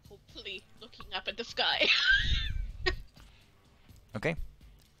 hopefully looking up at the sky. Okay.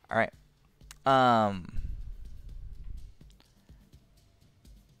 All right.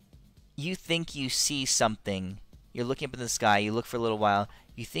 You think you see something. You're looking up in the sky. You look for a little while.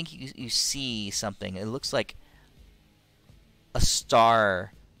 You think you see something. It looks like a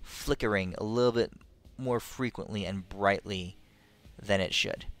star flickering a little bit more frequently and brightly than it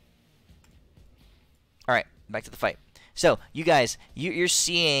should. All right, back to the fight. So you guys, you're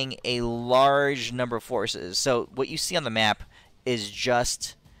seeing a large number of forces. So what you see on the map is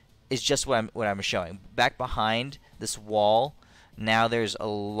just what I'm showing. Back behind this wall, now there's a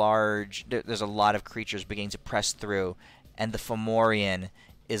lot of creatures beginning to press through, and the Fomorian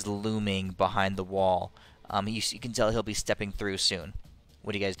is looming behind the wall. You can tell he'll be stepping through soon.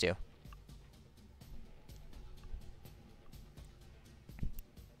 What do you guys do?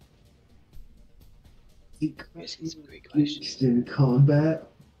 In combat.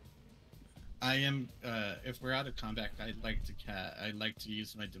 I am. If we're out of combat, I'd like to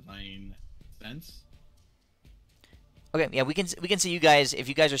use my divine sense. Okay, yeah, we can see you guys. If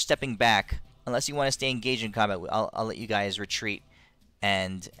you guys are stepping back, unless you want to stay engaged in combat, I'll let you guys retreat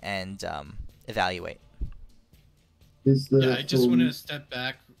and evaluate. Yeah, I just want to step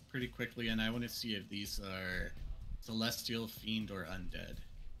back pretty quickly, and I want to see if these are celestial, fiend, or undead.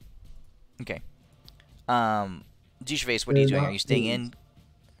 Okay. Doucheface, what are you doing? Are you staying in?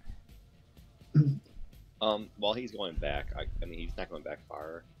 While he's going back, I mean, he's not going back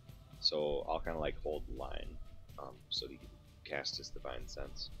far, so I'll kind of like hold the line, so he can cast his divine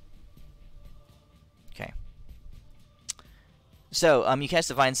sense. Okay. So, you cast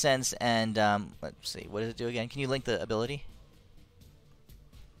divine sense, and let's see, what does it do again? Can you link the ability?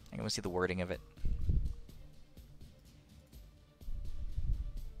 I want to see the wording of it.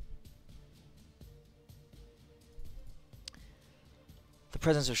 The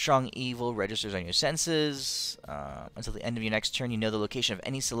presence of strong evil registers on your senses. Until the end of your next turn, you know the location of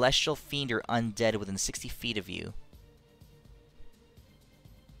any celestial, fiend, or undead within 60 feet of you.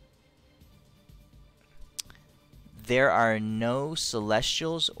 There are no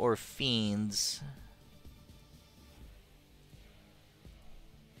celestials or fiends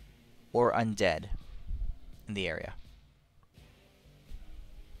or undead in the area.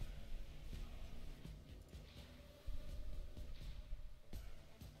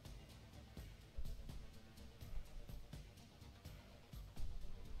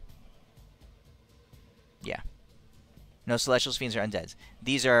 Yeah. No celestials, fiends, or undeads.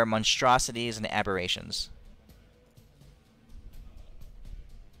 These are monstrosities and aberrations.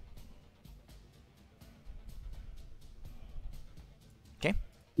 Okay.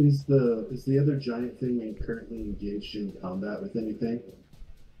 Is the other giant thing currently engaged in combat with anything?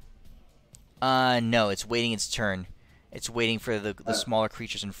 No, it's waiting its turn. It's waiting for the smaller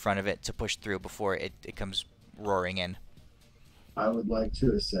creatures in front of it to push through before it comes roaring in. I would like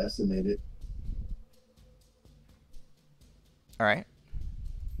to assassinate it. Alright.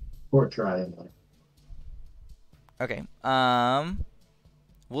 Or try it. Okay.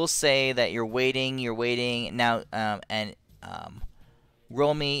 We'll say that you're waiting now, and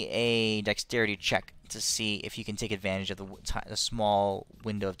roll me a dexterity check to see if you can take advantage of the small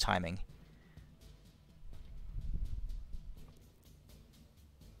window of timing.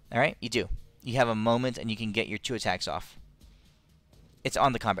 Alright, you do. You have a moment and you can get your 2 attacks off. It's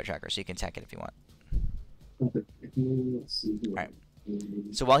on the combat tracker, so you can attack it if you want. Okay. Let's see. Alright.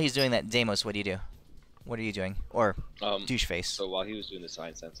 So while he's doing that, Deimos, what do you do? What are you doing? Or douche face. So while he was doing the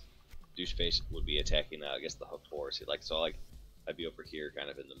sign sense, douche face would be attacking, I guess, the hooked horse. I'd be over here, kind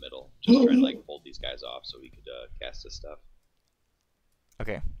of in the middle, just trying to hold these guys off so he could cast his stuff.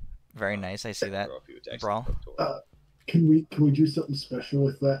 Okay, very nice. I see that. Brawl. Can we do something special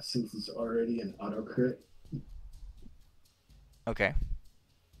with that since it's already an auto crit? Okay.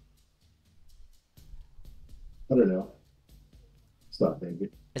 I don't know. Stop, baby.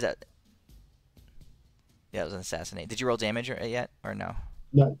 Is that? Yeah, it was an assassinate. Did you roll damage yet, or no?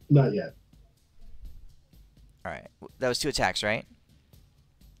 Not yet. All right, that was 2 attacks, right?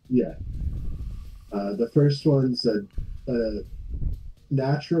 Yeah. The first one's a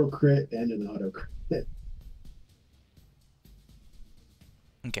natural crit and an auto crit.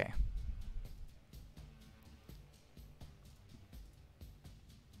 Okay.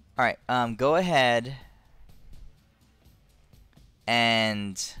 All right. Go ahead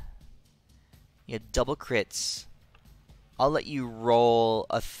and you have double crits. I'll let you roll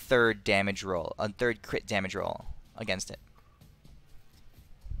a third crit damage roll against it.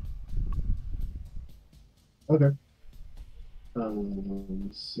 Okay. So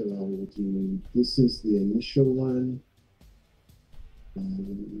this is the initial one. So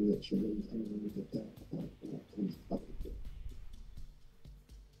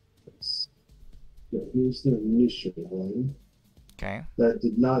here's the initial one. Okay. That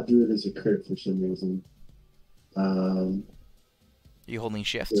did not do it as a crit for some reason. You holding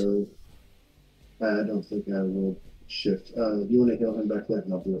shift? So I don't think I will shift. You want to heal him back there,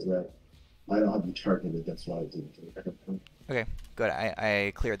 and I'll do it right. I don't have you targeted, that's why I didn't do it. Okay, good.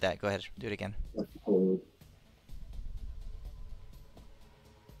 I cleared that. Go ahead, do it again. Hold.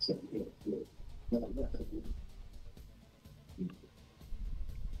 So,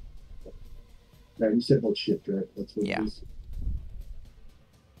 now you said hold shift, right? That's what it is.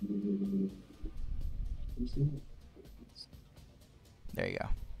 There you go.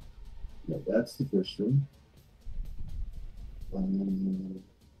 No, that's the first one. And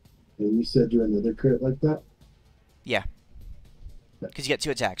you said do another crit like that? Yeah. Because you get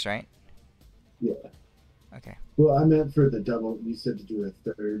 2 attacks, right? Yeah. Okay. Well, I meant for the double. You said to do a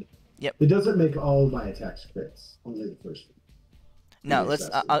third. Yep. It doesn't make all of my attacks crits. Only the first one. No,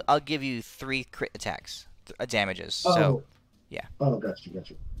 I'll give you 3 crit attacks, damages. Oh. So, yeah. Oh, gotcha.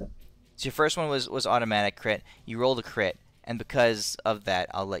 So your first one was automatic crit. You rolled a crit, and because of that,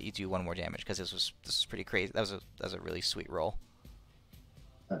 I'll let you do 1 more damage because this was pretty crazy. That was a really sweet roll.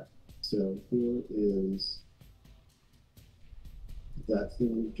 Alright. So here is that thing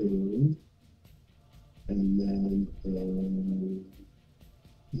we're doing, and then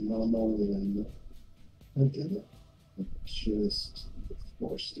normal one. I get it. Just the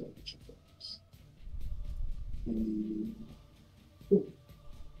force damage effects.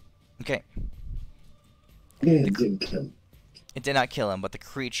 Okay. And it didn't kill him. It did not kill him, but the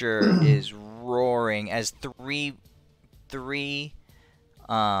creature is roaring as three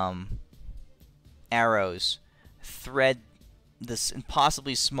arrows thread this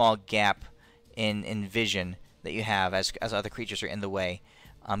impossibly small gap in vision that you have as other creatures are in the way.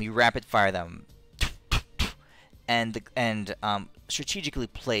 You rapid fire them, and strategically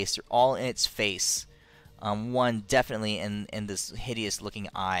placed, they're all in its face. One definitely in this hideous looking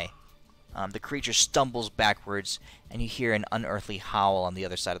eye. The creature stumbles backwards, and you hear an unearthly howl on the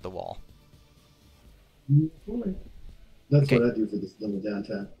other side of the wall. That's Okay. what I do for this little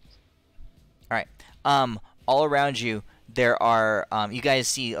downtown. All right. All around you, there are. You guys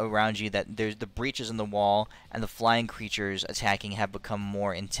see around you that there's the breaches in the wall, and the flying creatures attacking have become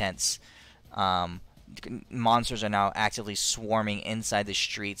more intense. Monsters are now actively swarming inside the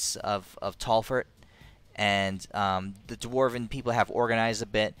streets of Talfort, and the dwarven people have organized a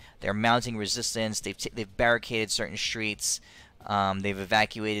bit. They're mounting resistance. They've barricaded certain streets. They've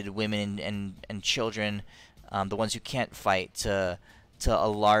evacuated women and children, the ones who can't fight, to a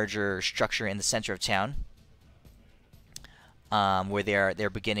larger structure in the center of town, where they're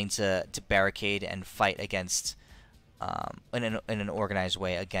beginning to barricade and fight against, in an organized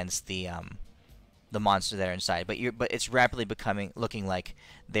way, against the monsters that are inside. But it's rapidly looking like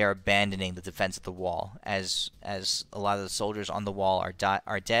they are abandoning the defense of the wall, as a lot of the soldiers on the wall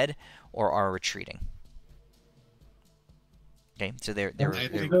are dead or are retreating. Okay, so they're I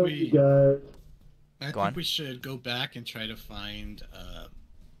think we should go back and try to find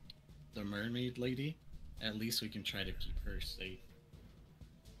the mermaid lady. At least we can try to keep her safe.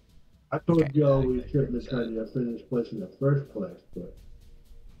 I told y'all we shouldn't have tried to finish this place in the first place, but...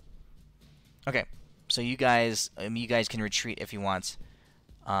 Okay, so you guys can retreat if you want.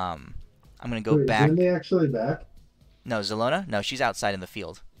 I'm gonna go back. Isn't they actually back? No, Zelona? No, she's outside in the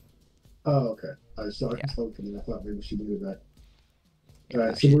field. Oh, okay. I saw her Yeah. talking, and I thought maybe she knew that. Yeah, All no,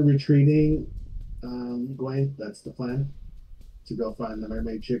 right, so we're retreating, Gwen. That's the plan. To go find the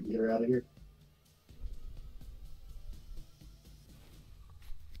mermaid chick and get her out of here.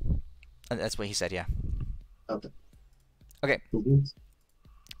 That's what he said. Yeah. Okay. Okay. Mhm.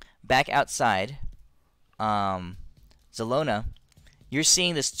 Back outside, Zelona, you're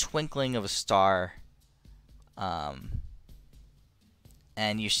seeing this twinkling of a star, and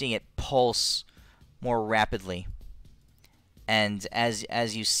you're seeing it pulse more rapidly. And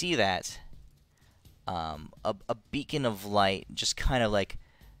as you see that, a beacon of light just kind of like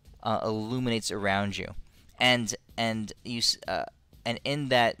illuminates around you, and in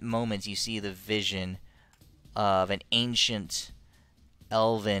that moment you see the vision of an ancient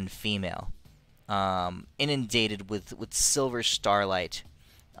elven female, inundated with silver starlight,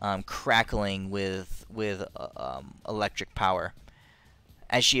 crackling with electric power.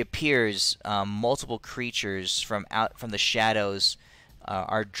 As she appears, multiple creatures from the shadows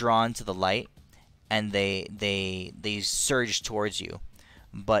are drawn to the light, and they surge towards you.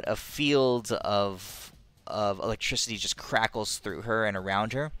 But a field of electricity just crackles through her and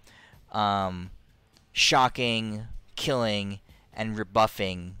around her, shocking, killing, and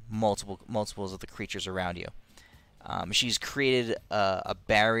rebuffing multiples of the creatures around you. She's created a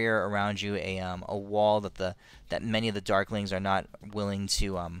barrier around you, a wall that many of the Darklings are not willing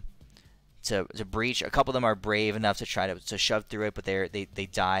to breach. A couple of them are brave enough to try to shove through it, but they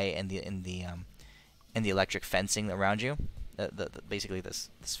die in the electric fencing around you. Basically this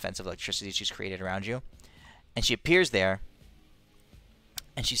fence of electricity she's created around you. And she appears there,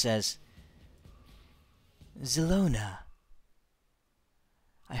 and she says, "Zelona,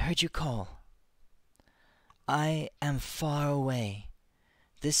 I heard you call. I am far away.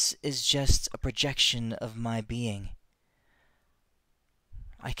 This is just a projection of my being.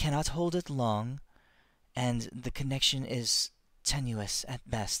 I cannot hold it long, and the connection is tenuous at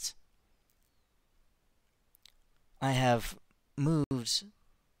best. I have moved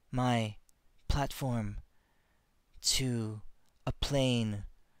my platform to a plane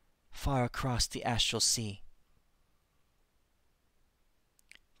far across the astral sea.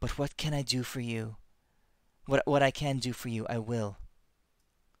 But what can I do for you? What I can do for you, I will."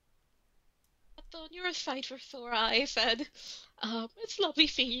 On your side for Thor, I said, it's lovely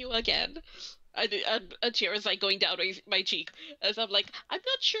seeing you again. And a tear is like going down my cheek as I'm like, I'm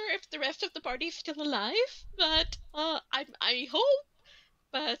not sure if the rest of the party's still alive, but I hope.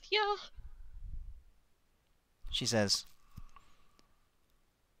 But yeah. She says,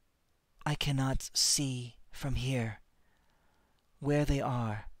 "I cannot see from here where they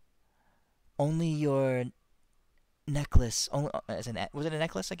are. Only your necklace. Was it a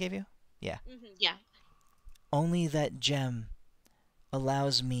necklace I gave you? Yeah. Yeah. Only that gem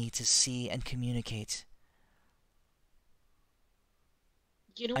allows me to see and communicate.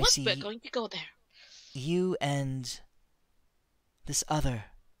 You know I what? see We're going to go there. You and This other.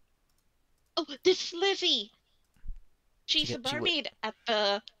 Oh, this is Lizzie. She's She- a she wa- mermaid at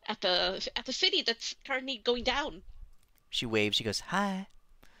the city that's currently going down. She waves. She goes, "Hi."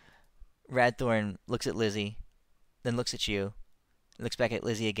 Radthorn looks at Lizzie, then looks at you, looks back at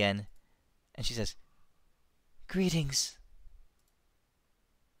Lizzie again, and she says, "Greetings."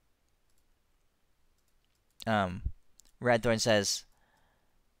 Radthorn says,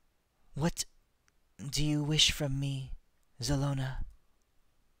 "What do you wish from me, Zelona?"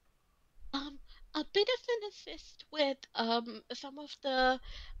 A bit of an assist with some of the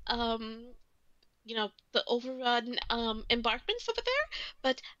the overrun embarkments over there,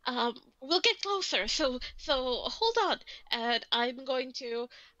 but we'll get closer. So hold on, and I'm going to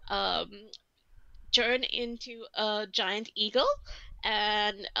turn into a giant eagle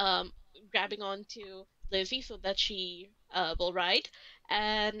and grabbing onto Lizzie so that she will ride,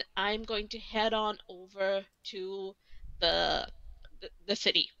 and I'm going to head on over to the the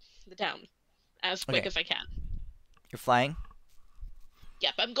city, the town, as quick Okay. as I can. You're flying?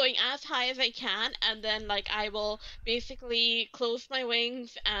 Yep, I'm going as high as I can, and then like I will basically close my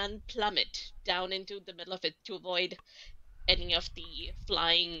wings and plummet down into the middle of it to avoid any of the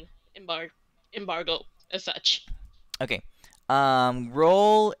flying embargo as such. Okay.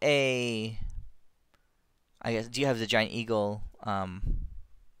 Roll a... I guess, do you have the giant eagle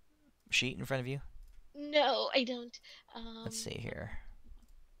sheet in front of you? No, I don't. Let's see here.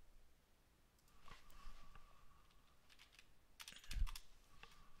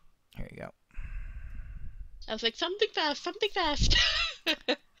 Here you go. I was like, something fast, something fast.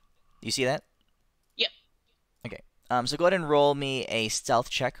 You see that? Yep. Okay. So go ahead and roll me a stealth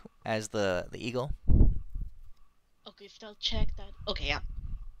check as the eagle. Okay, stealth check that. Okay, yeah.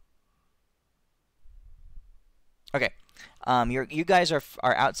 Okay. You guys are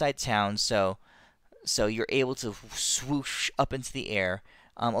outside town, so you're able to swoosh up into the air.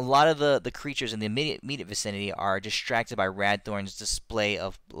 A lot of the creatures in the immediate vicinity are distracted by Radthorn's display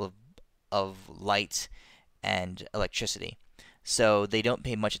of light and electricity, so they don't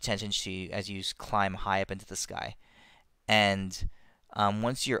pay much attention to you as you climb high up into the sky. And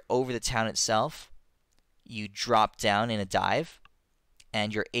once you're over the town itself, you drop down in a dive,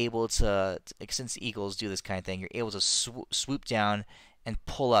 and you're able to, since eagles do this kind of thing, you're able to swoop down and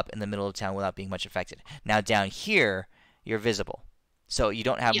pull up in the middle of town without being much affected. Now down here, you're visible, so you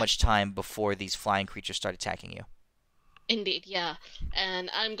don't have much time before these flying creatures start attacking you. Indeed, yeah.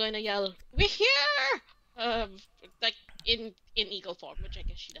 And I'm going to yell, "We're here!" Like in eagle form, which I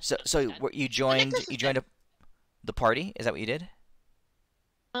guess she doesn't. So you joined the party? Is that what you did?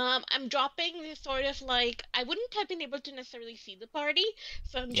 I'm dropping this sort of like I wouldn't have been able to necessarily see the party,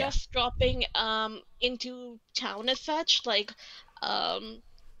 so I'm Yeah. just dropping into town as such, like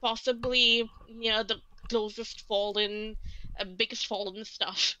possibly the closest fallen, biggest fallen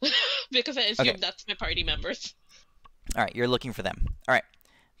stuff, because I assume Okay. that's my party members. All right, you're looking for them. All right,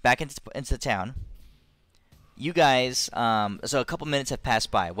 back into the town. You guys, so a couple minutes have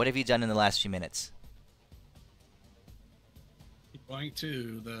passed by. What have you done in the last few minutes? Going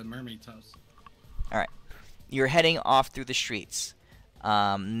to the mermaid's house. All right, you're heading off through the streets,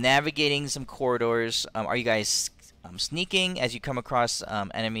 navigating some corridors. Are you guys sneaking as you come across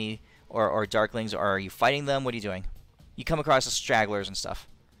enemy or darklings, or are you fighting them? What are you doing? You come across the stragglers and stuff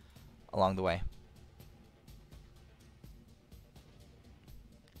along the way.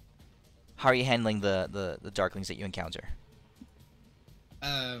 How are you handling the darklings that you encounter?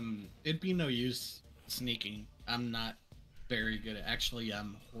 It'd be no use sneaking. I'm not very good at. Actually,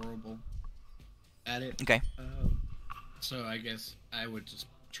 I'm horrible at it. Okay. So I guess I would just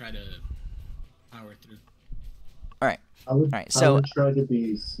try to power through. All right. I would so- try to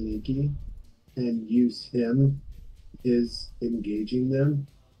be sneaky and use him as engaging them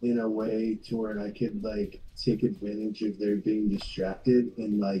in a way to where I could like take advantage of their being distracted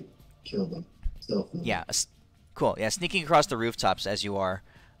and like kill them. Stealthily. Yeah. Cool. Yeah. Sneaking across the rooftops as you are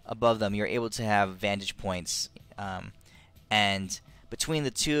above them, you're able to have vantage points. And between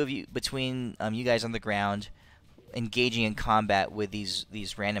the two of you, between you guys on the ground, engaging in combat with these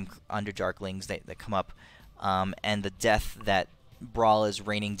random underdarklings that come up, and the death that Brawl is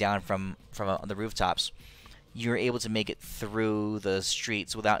raining down from the rooftops, you're able to make it through the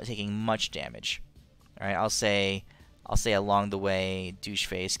streets without taking much damage. All right, I'll say along the way,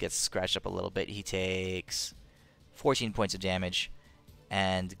 Doucheface gets scratched up a little bit. He takes 14 points of damage,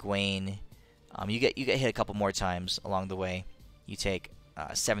 and Gwaine, you get hit a couple more times along the way. You take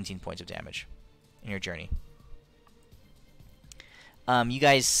 17 points of damage in your journey. You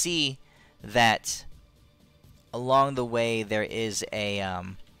guys see that along the way there is a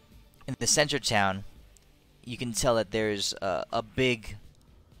in the center town you can tell that there's a big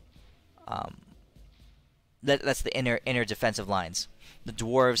that's the inner defensive lines. The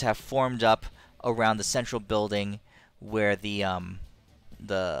dwarves have formed up around the central building where their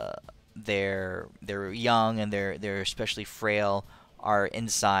young and they're especially frail are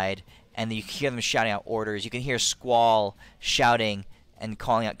inside, and you can hear them shouting out orders. You can hear Squall shouting and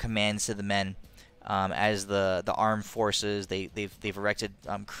calling out commands to the men as the armed forces they've erected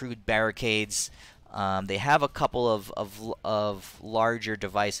crude barricades. They have a couple of larger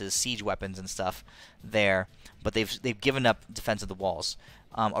devices, siege weapons and stuff there, but they've given up defense of the walls.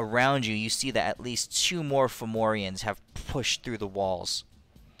 Around you, you see that at least 2 more Fomorians have pushed through the walls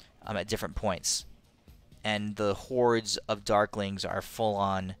at different points, and the hordes of Darklings are full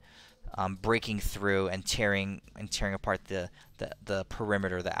on breaking through and tearing apart the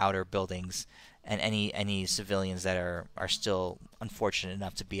perimeter, the outer buildings, and any civilians that are still unfortunate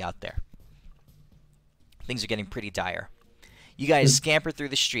enough to be out there. Things are getting pretty dire. You guys scamper through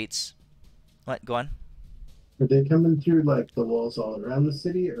the streets. What? Go on. Are they coming through like the walls all around the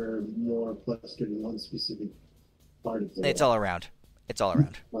city, or more clustered in one specific part of the It's wall? all around. It's all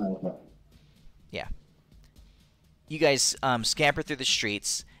around. Wow. Yeah. You guys scamper through the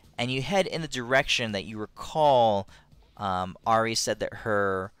streets, and you head in the direction that you recall Ari said that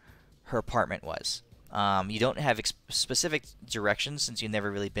her apartment was. You don't have specific directions since you've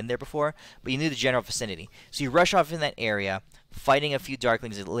never really been there before, but you knew the general vicinity. So you rush off in that area, fighting a few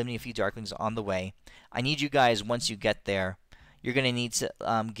Darklings, eliminating a few Darklings on the way. I need you guys, once you get there, you're going to need to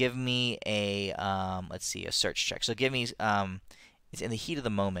give me a, let's see, a search check. So give me, it's in the heat of the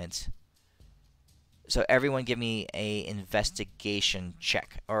moment. So everyone give me a investigation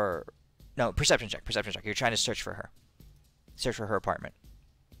check. Or, no, perception check. You're trying to search for her. Search for her apartment.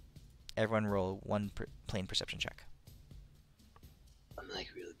 Everyone roll one plain perception check. I'm like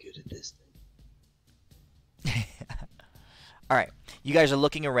really good at this thing. All right, you guys are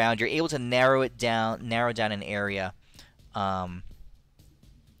looking around. You're able to narrow down an area, honing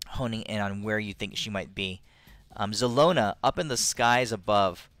in on where you think she might be. Zelona, up in the skies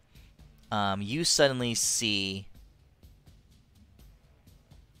above, you suddenly see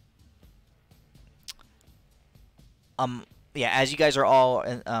as you guys are all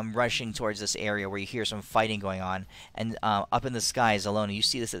rushing towards this area where you hear some fighting going on, and up in the skies, Zelona, you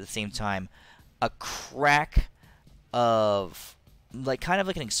see this at the same time, a crack of kind of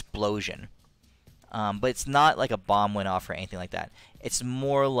like an explosion, but it's not like a bomb went off or anything like that. It's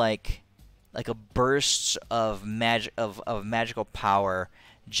more like a burst of magical power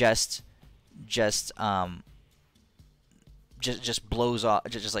just blows off,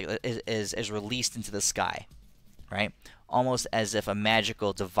 just like is released into the sky, right? Almost as if a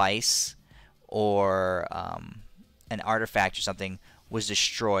magical device or an artifact or something was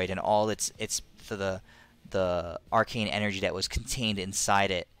destroyed, and all its the arcane energy that was contained inside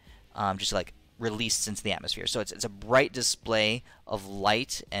it just like released into the atmosphere. So it's a bright display of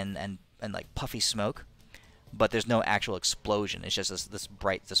light and like puffy smoke, but there's no actual explosion. It's just this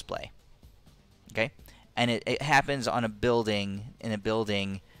bright display. Okay, and it happens on a building.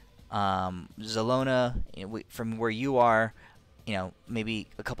 Zelona, from where you are, maybe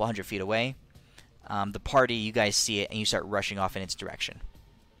a couple 100 feet away. The party, you guys see it, and you start rushing off in its direction.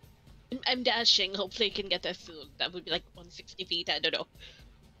 I'm dashing. Hopefully, I can get there soon. That would be like 160 feet. I don't know.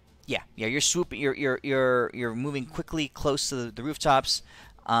 Yeah. You're swooping. You're moving quickly close to the rooftops.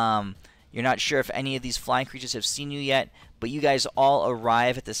 You're not sure if any of these flying creatures have seen you yet, but you guys all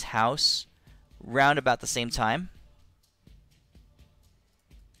arrive at this house round about the same time.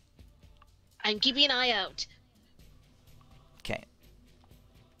 I'm keeping an eye out. Okay.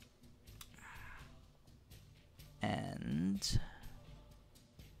 And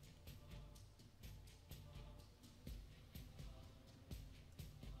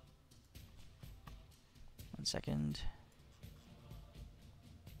one second.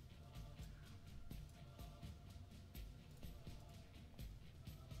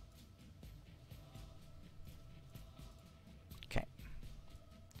 Okay.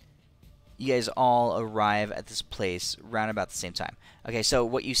 You guys all arrive at this place round about the same time. Okay, so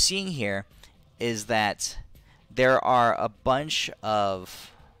what you're seeing here is that there are a bunch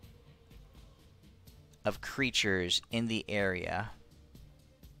of creatures in the area.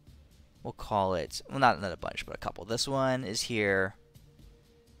 We'll call it, well, not a bunch, but a couple. This one is here.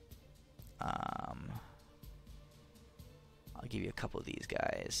 I'll give you a couple of these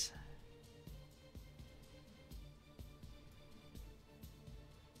guys.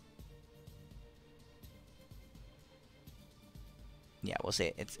 Yeah, we'll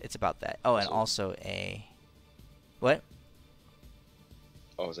say it's about that. Oh, and also a... What?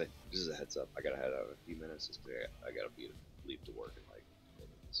 Oh, I was like, this is a heads up. I gotta head out in a few minutes. I gotta leave to work in like 10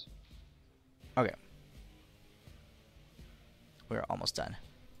 minutes. Okay. We're almost done.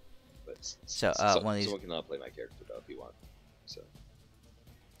 But So, one of these. Someone can play my character though if you want. So.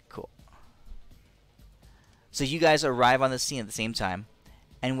 Cool. So you guys arrive on the scene at the same time,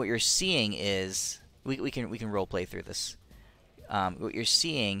 and what you're seeing is we can role play through this. What you're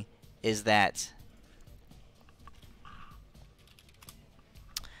seeing is that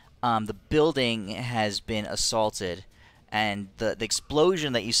the building has been assaulted, and the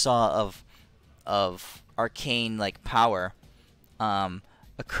explosion that you saw of arcane like power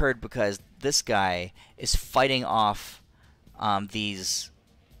occurred because this guy is fighting off these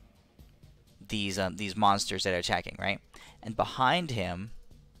monsters that are attacking, right? And behind him,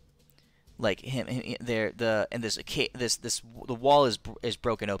 like the wall is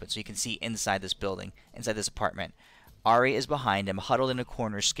broken open, so you can see inside this building, inside this apartment. Ari is behind him, huddled in a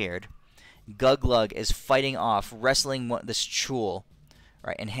corner, scared. Guglug is fighting off, wrestling this Chul,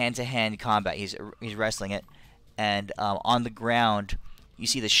 right, in hand-to-hand combat. He's wrestling it, and on the ground, you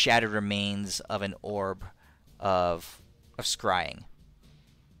see the shattered remains of an orb of scrying.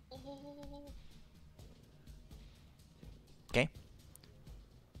 Okay.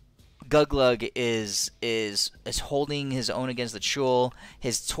 Guglug is holding his own against the Chul.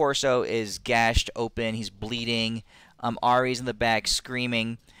 His torso is gashed open. He's bleeding. Ari's in the back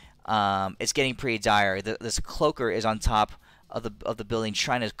screaming. It's getting pretty dire. This cloaker is on top of the building,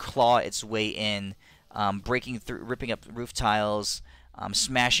 trying to claw its way in, breaking through, ripping up roof tiles,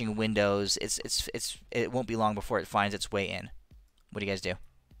 smashing windows. It won't be long before it finds its way in. What do you guys do?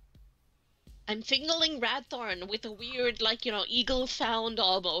 I'm signaling Radthorn with a weird, like, eagle sound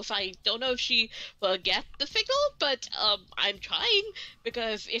almost. I don't know if she will get the signal, but I'm trying,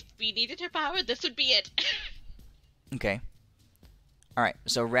 because if we needed her power, this would be it. Okay. Alright,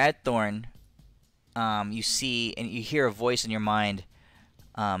 so Radthorn, you see, and you hear a voice in your mind,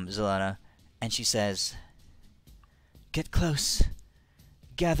 Zelena, and she says, "Get close.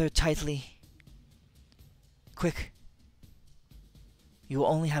 Gather tightly. Quick. You will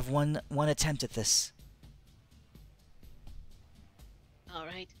only have one attempt at this."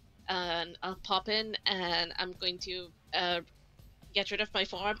 Alright. And I'll pop in, and I'm going to get rid of my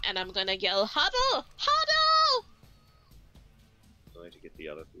form, and I'm gonna yell, "Huddle! Huddle!" I'm going to get the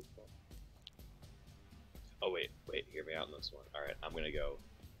other people. Oh, wait, hear me out on this one. Alright, I'm gonna go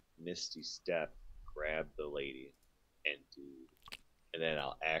Misty Step, grab the lady, and then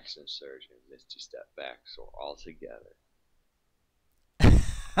I'll action surge and Misty Step back, so we're all together.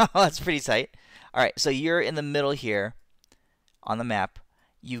 Oh, that's pretty tight. Alright, so you're in the middle here on the map.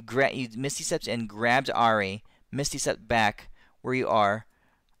 You Misty steps in, grabbed Ari, Misty stepped back where you are.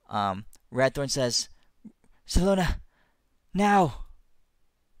 Radthorn says, "Zelena, now!"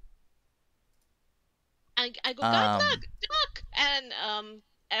 I go, duck, and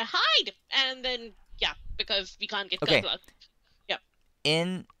hide, and then, yeah, because we can't get okay. Guglug. Yeah.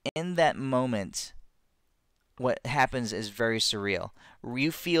 In that moment, what happens is very surreal.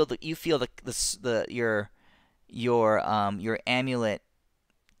 You feel your amulet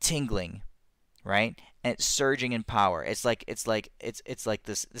tingling, right? And it's surging in power. It's like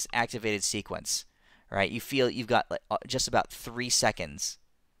this activated sequence, right? You feel you've got like, just about 3 seconds.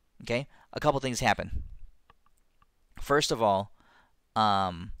 Okay, a couple things happen. First of all,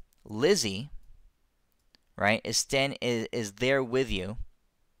 Lizzie, right, is there with you,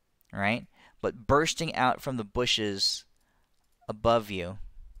 right? But bursting out from the bushes above you,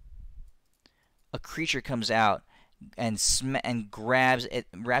 a creature comes out and grabs it,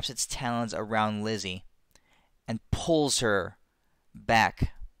 wraps its talons around Lizzie, and pulls her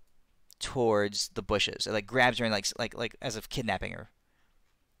back towards the bushes. It like grabs her and like as if kidnapping her.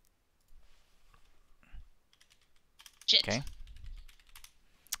 Shit. Okay.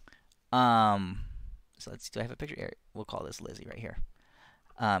 So let's. Do I have a picture here? We'll call this Lizzie right here.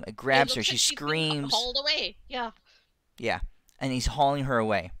 It grabs her. She screams. Hauled away. Yeah. Yeah, and he's hauling her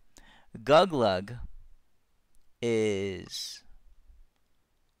away. Guglug is.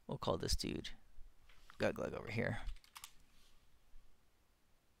 We'll call this dude Guglug over here.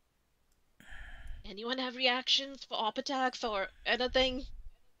 Anyone have reactions for op attacks or anything?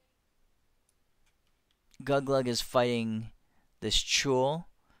 Guglug is fighting this Chul,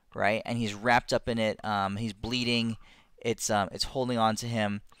 right? And he's wrapped up in it. He's bleeding. It's holding on to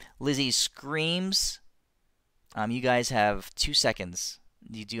him. Lizzie screams. You guys have 2 seconds.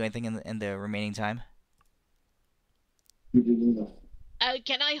 Do you do anything in the remaining time?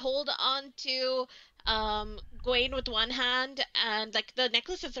 Can I hold on to Gwaine with one hand, and like the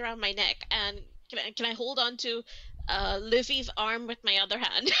necklace is around my neck, and can I hold on to Lizzie's arm with my other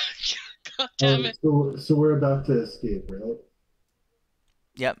hand. God damn it. So we're about to escape, right?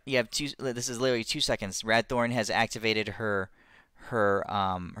 Yep, you have two. This is literally 2 seconds. Radthorn has activated her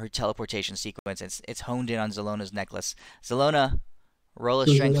teleportation sequence. It's honed in on Zelona's necklace. Zelona, roll a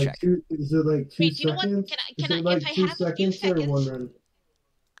So strength check. Is it like 2 Wait, you know what? seconds? Can Is I, it if like I 2 have a few seconds or seconds, 1 run?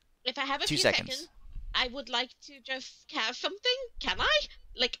 if I have a 2 few seconds. seconds, I would like to just cast something. Can I?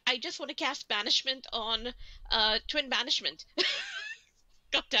 Like, I just want to cast banishment on, twin banishment.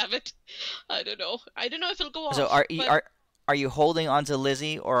 God damn it. I don't know. I don't know if it'll go off. So but are you holding onto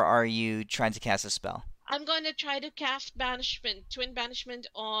Lizzie, or are you trying to cast a spell? I'm going to try to cast banishment, twin banishment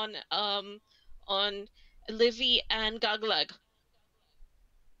on Livy and Gogleg.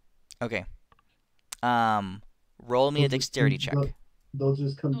 Okay. Roll me a dexterity check. They'll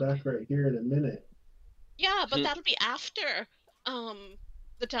just come Okay. back right here in a minute. Yeah, but that'll be after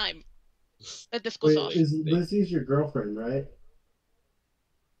the time that this goes off. Is Lizzie's your girlfriend, right?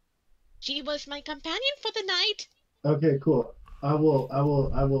 She was my companion for the night. Okay, cool. I will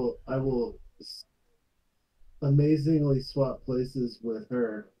amazingly swap places with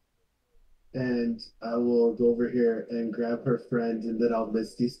her, and I will go over here and grab her friend, and then I'll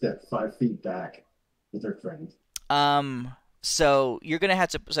Misty step 5 feet back with her friend. So you're gonna have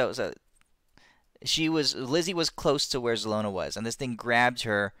to. So Lizzie was close to where Zelona was, and this thing grabbed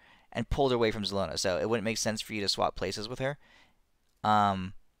her and pulled her away from Zelona. So it wouldn't make sense for you to swap places with her,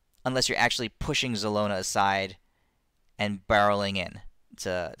 unless you're actually pushing Zelona aside and barreling in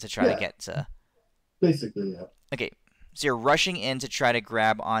to try to get to. Basically, yeah. Okay, so you're rushing in to try to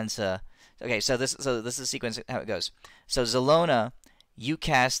grab onto. Okay, so this is the sequence how it goes. So Zelona, you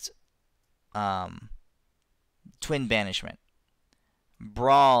cast twin banishment.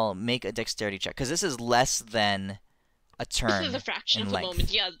 Brawl, make a dexterity check, because this is less than a turn. This is a fraction in of length. a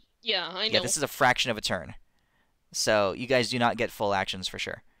moment. Yeah, I know. Yeah, this is a fraction of a turn. So you guys do not get full actions for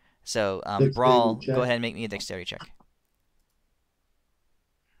sure. So Brawl, check. go ahead and make me a dexterity check.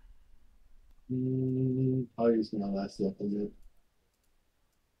 I'll use my last weapon.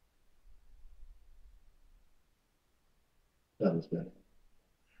 That was better.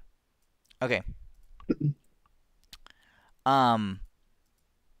 Okay.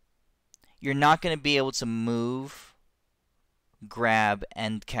 You're not going to be able to move, grab,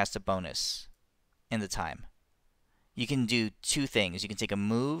 and cast a bonus in the time. You can do two things. You can take a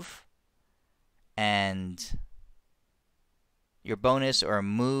move and your bonus, or a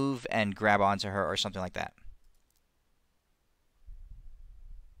move and grab onto her, or something like that.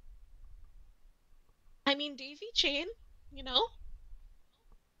 I mean, daisy chain, you know?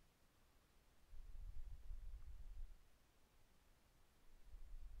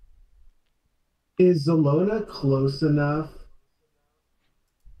 Is Zelona close enough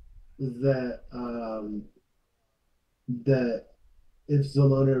that that if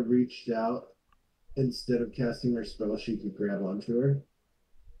Zelona reached out, instead of casting her spell, she could grab onto her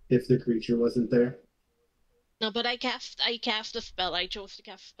if the creature wasn't there? No, but I cast a spell. I chose to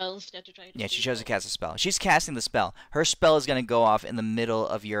cast a spell instead to try to. Yeah, she chose to cast a spell. She's casting the spell. Her spell is going to go off in the middle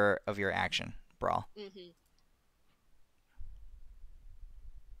of your action, Brawl. Mm-hmm.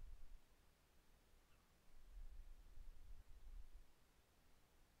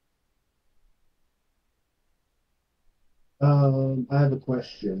 I have a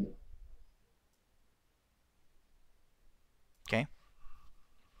question. Okay.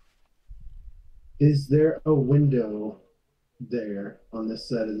 Is there a window there on this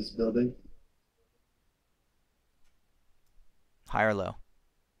side of this building? High or low?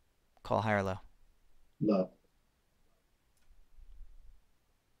 Call high or low. Low.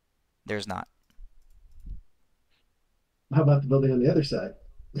 There's not. How about the building on the other side?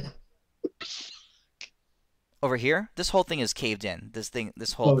 Over here, this whole thing is caved in. This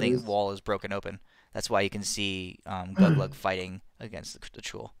whole is. wall is broken open. That's why you can see Guglug fighting against the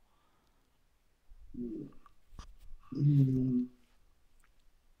Chul.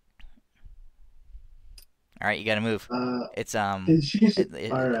 All right, you gotta move. It's all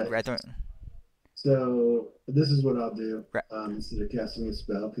right. So this is what I'll do. Instead of casting a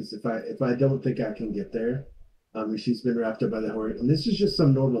spell, because if I don't think I can get there, she's been wrapped up by the horde, and this is just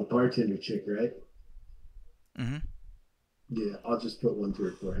some normal bartender chick, right? Mm-hmm. Yeah, I'll just put one through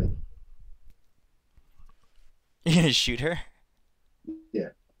her forehead. You're gonna shoot her?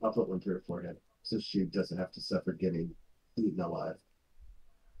 Yeah, I'll put one through her forehead, so she doesn't have to suffer getting eaten alive.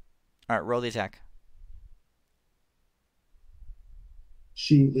 All right, roll the attack.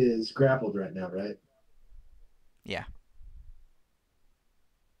 She is grappled right now, right? Yeah.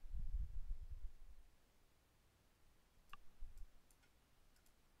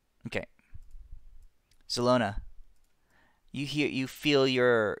 Okay. Zelona, You feel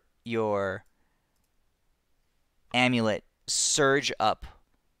your amulet surge up,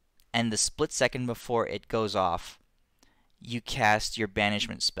 and the split second before it goes off, you cast your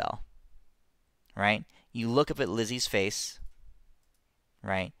banishment spell. Right? You look up at Lizzie's face,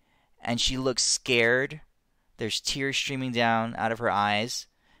 right? And she looks scared. There's tears streaming down out of her eyes.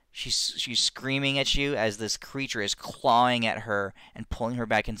 She's screaming at you as this creature is clawing at her and pulling her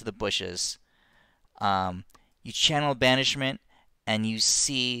back into the bushes. You channel banishment, and you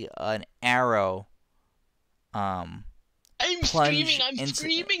see an arrow I'm plunge screaming. I'm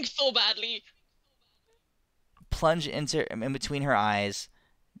screaming so badly. plunge into in between her eyes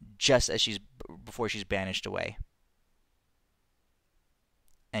just as before she's banished away.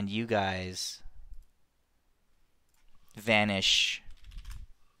 And you guys vanish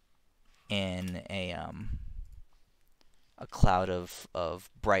in a cloud of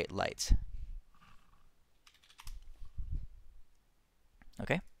bright light.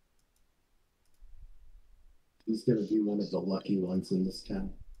 Okay? He's gonna be one of the lucky ones in this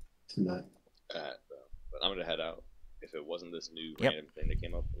town tonight. But I'm gonna head out. If it wasn't this new Yep. random thing that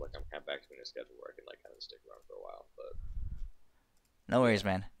came up, like I'm kind of back to a schedule where I can like kind of stick around for a while. But No worries,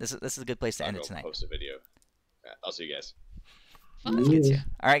 man. This is a good place to I'll end go it tonight. post a video. I'll see you guys. Let's get to you.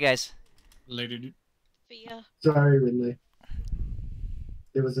 All right, guys. Later, dude. See ya. Sorry, Ridley.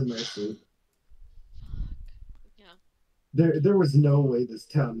 It was a mercy. Yeah. There was no way this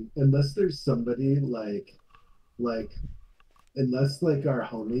town, unless there's somebody unless like our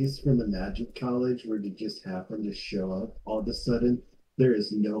homies from the Magic College were to just happen to show up all of a sudden, there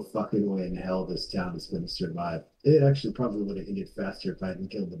is no fucking way in hell this town is going to survive. It actually probably would have ended faster if I hadn't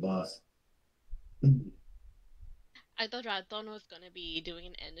killed the boss. I thought Radthon was gonna be doing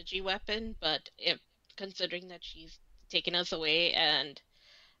an energy weapon, but if considering that she's taken us away and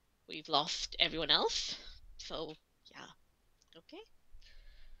we've lost everyone else, so yeah, okay.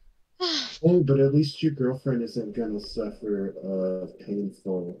 Oh, but at least your girlfriend isn't going to suffer a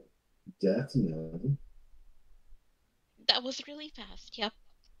painful death now. That was really fast. Yep.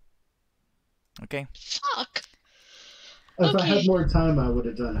 Okay. Fuck. If I had Okay. more time, I would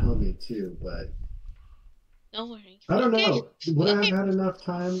have done homie too, but No worries. I don't Okay. know. Would I Okay. have had enough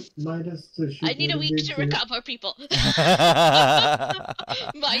time, Midas, to shoot I need a week Renegade to too? recover, people.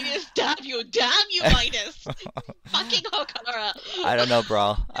 Midas, damn you, Midas. Fucking Hokara. I don't know,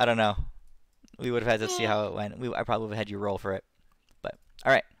 bro. I don't know. We would have had to see how it went. I probably would have had you roll for it. But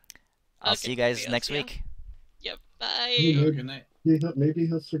all right. I'll see you guys next see ya. week. Yep, bye. Yeah. Good night. Maybe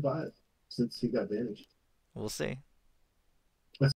he'll survive since he got banished. We'll see.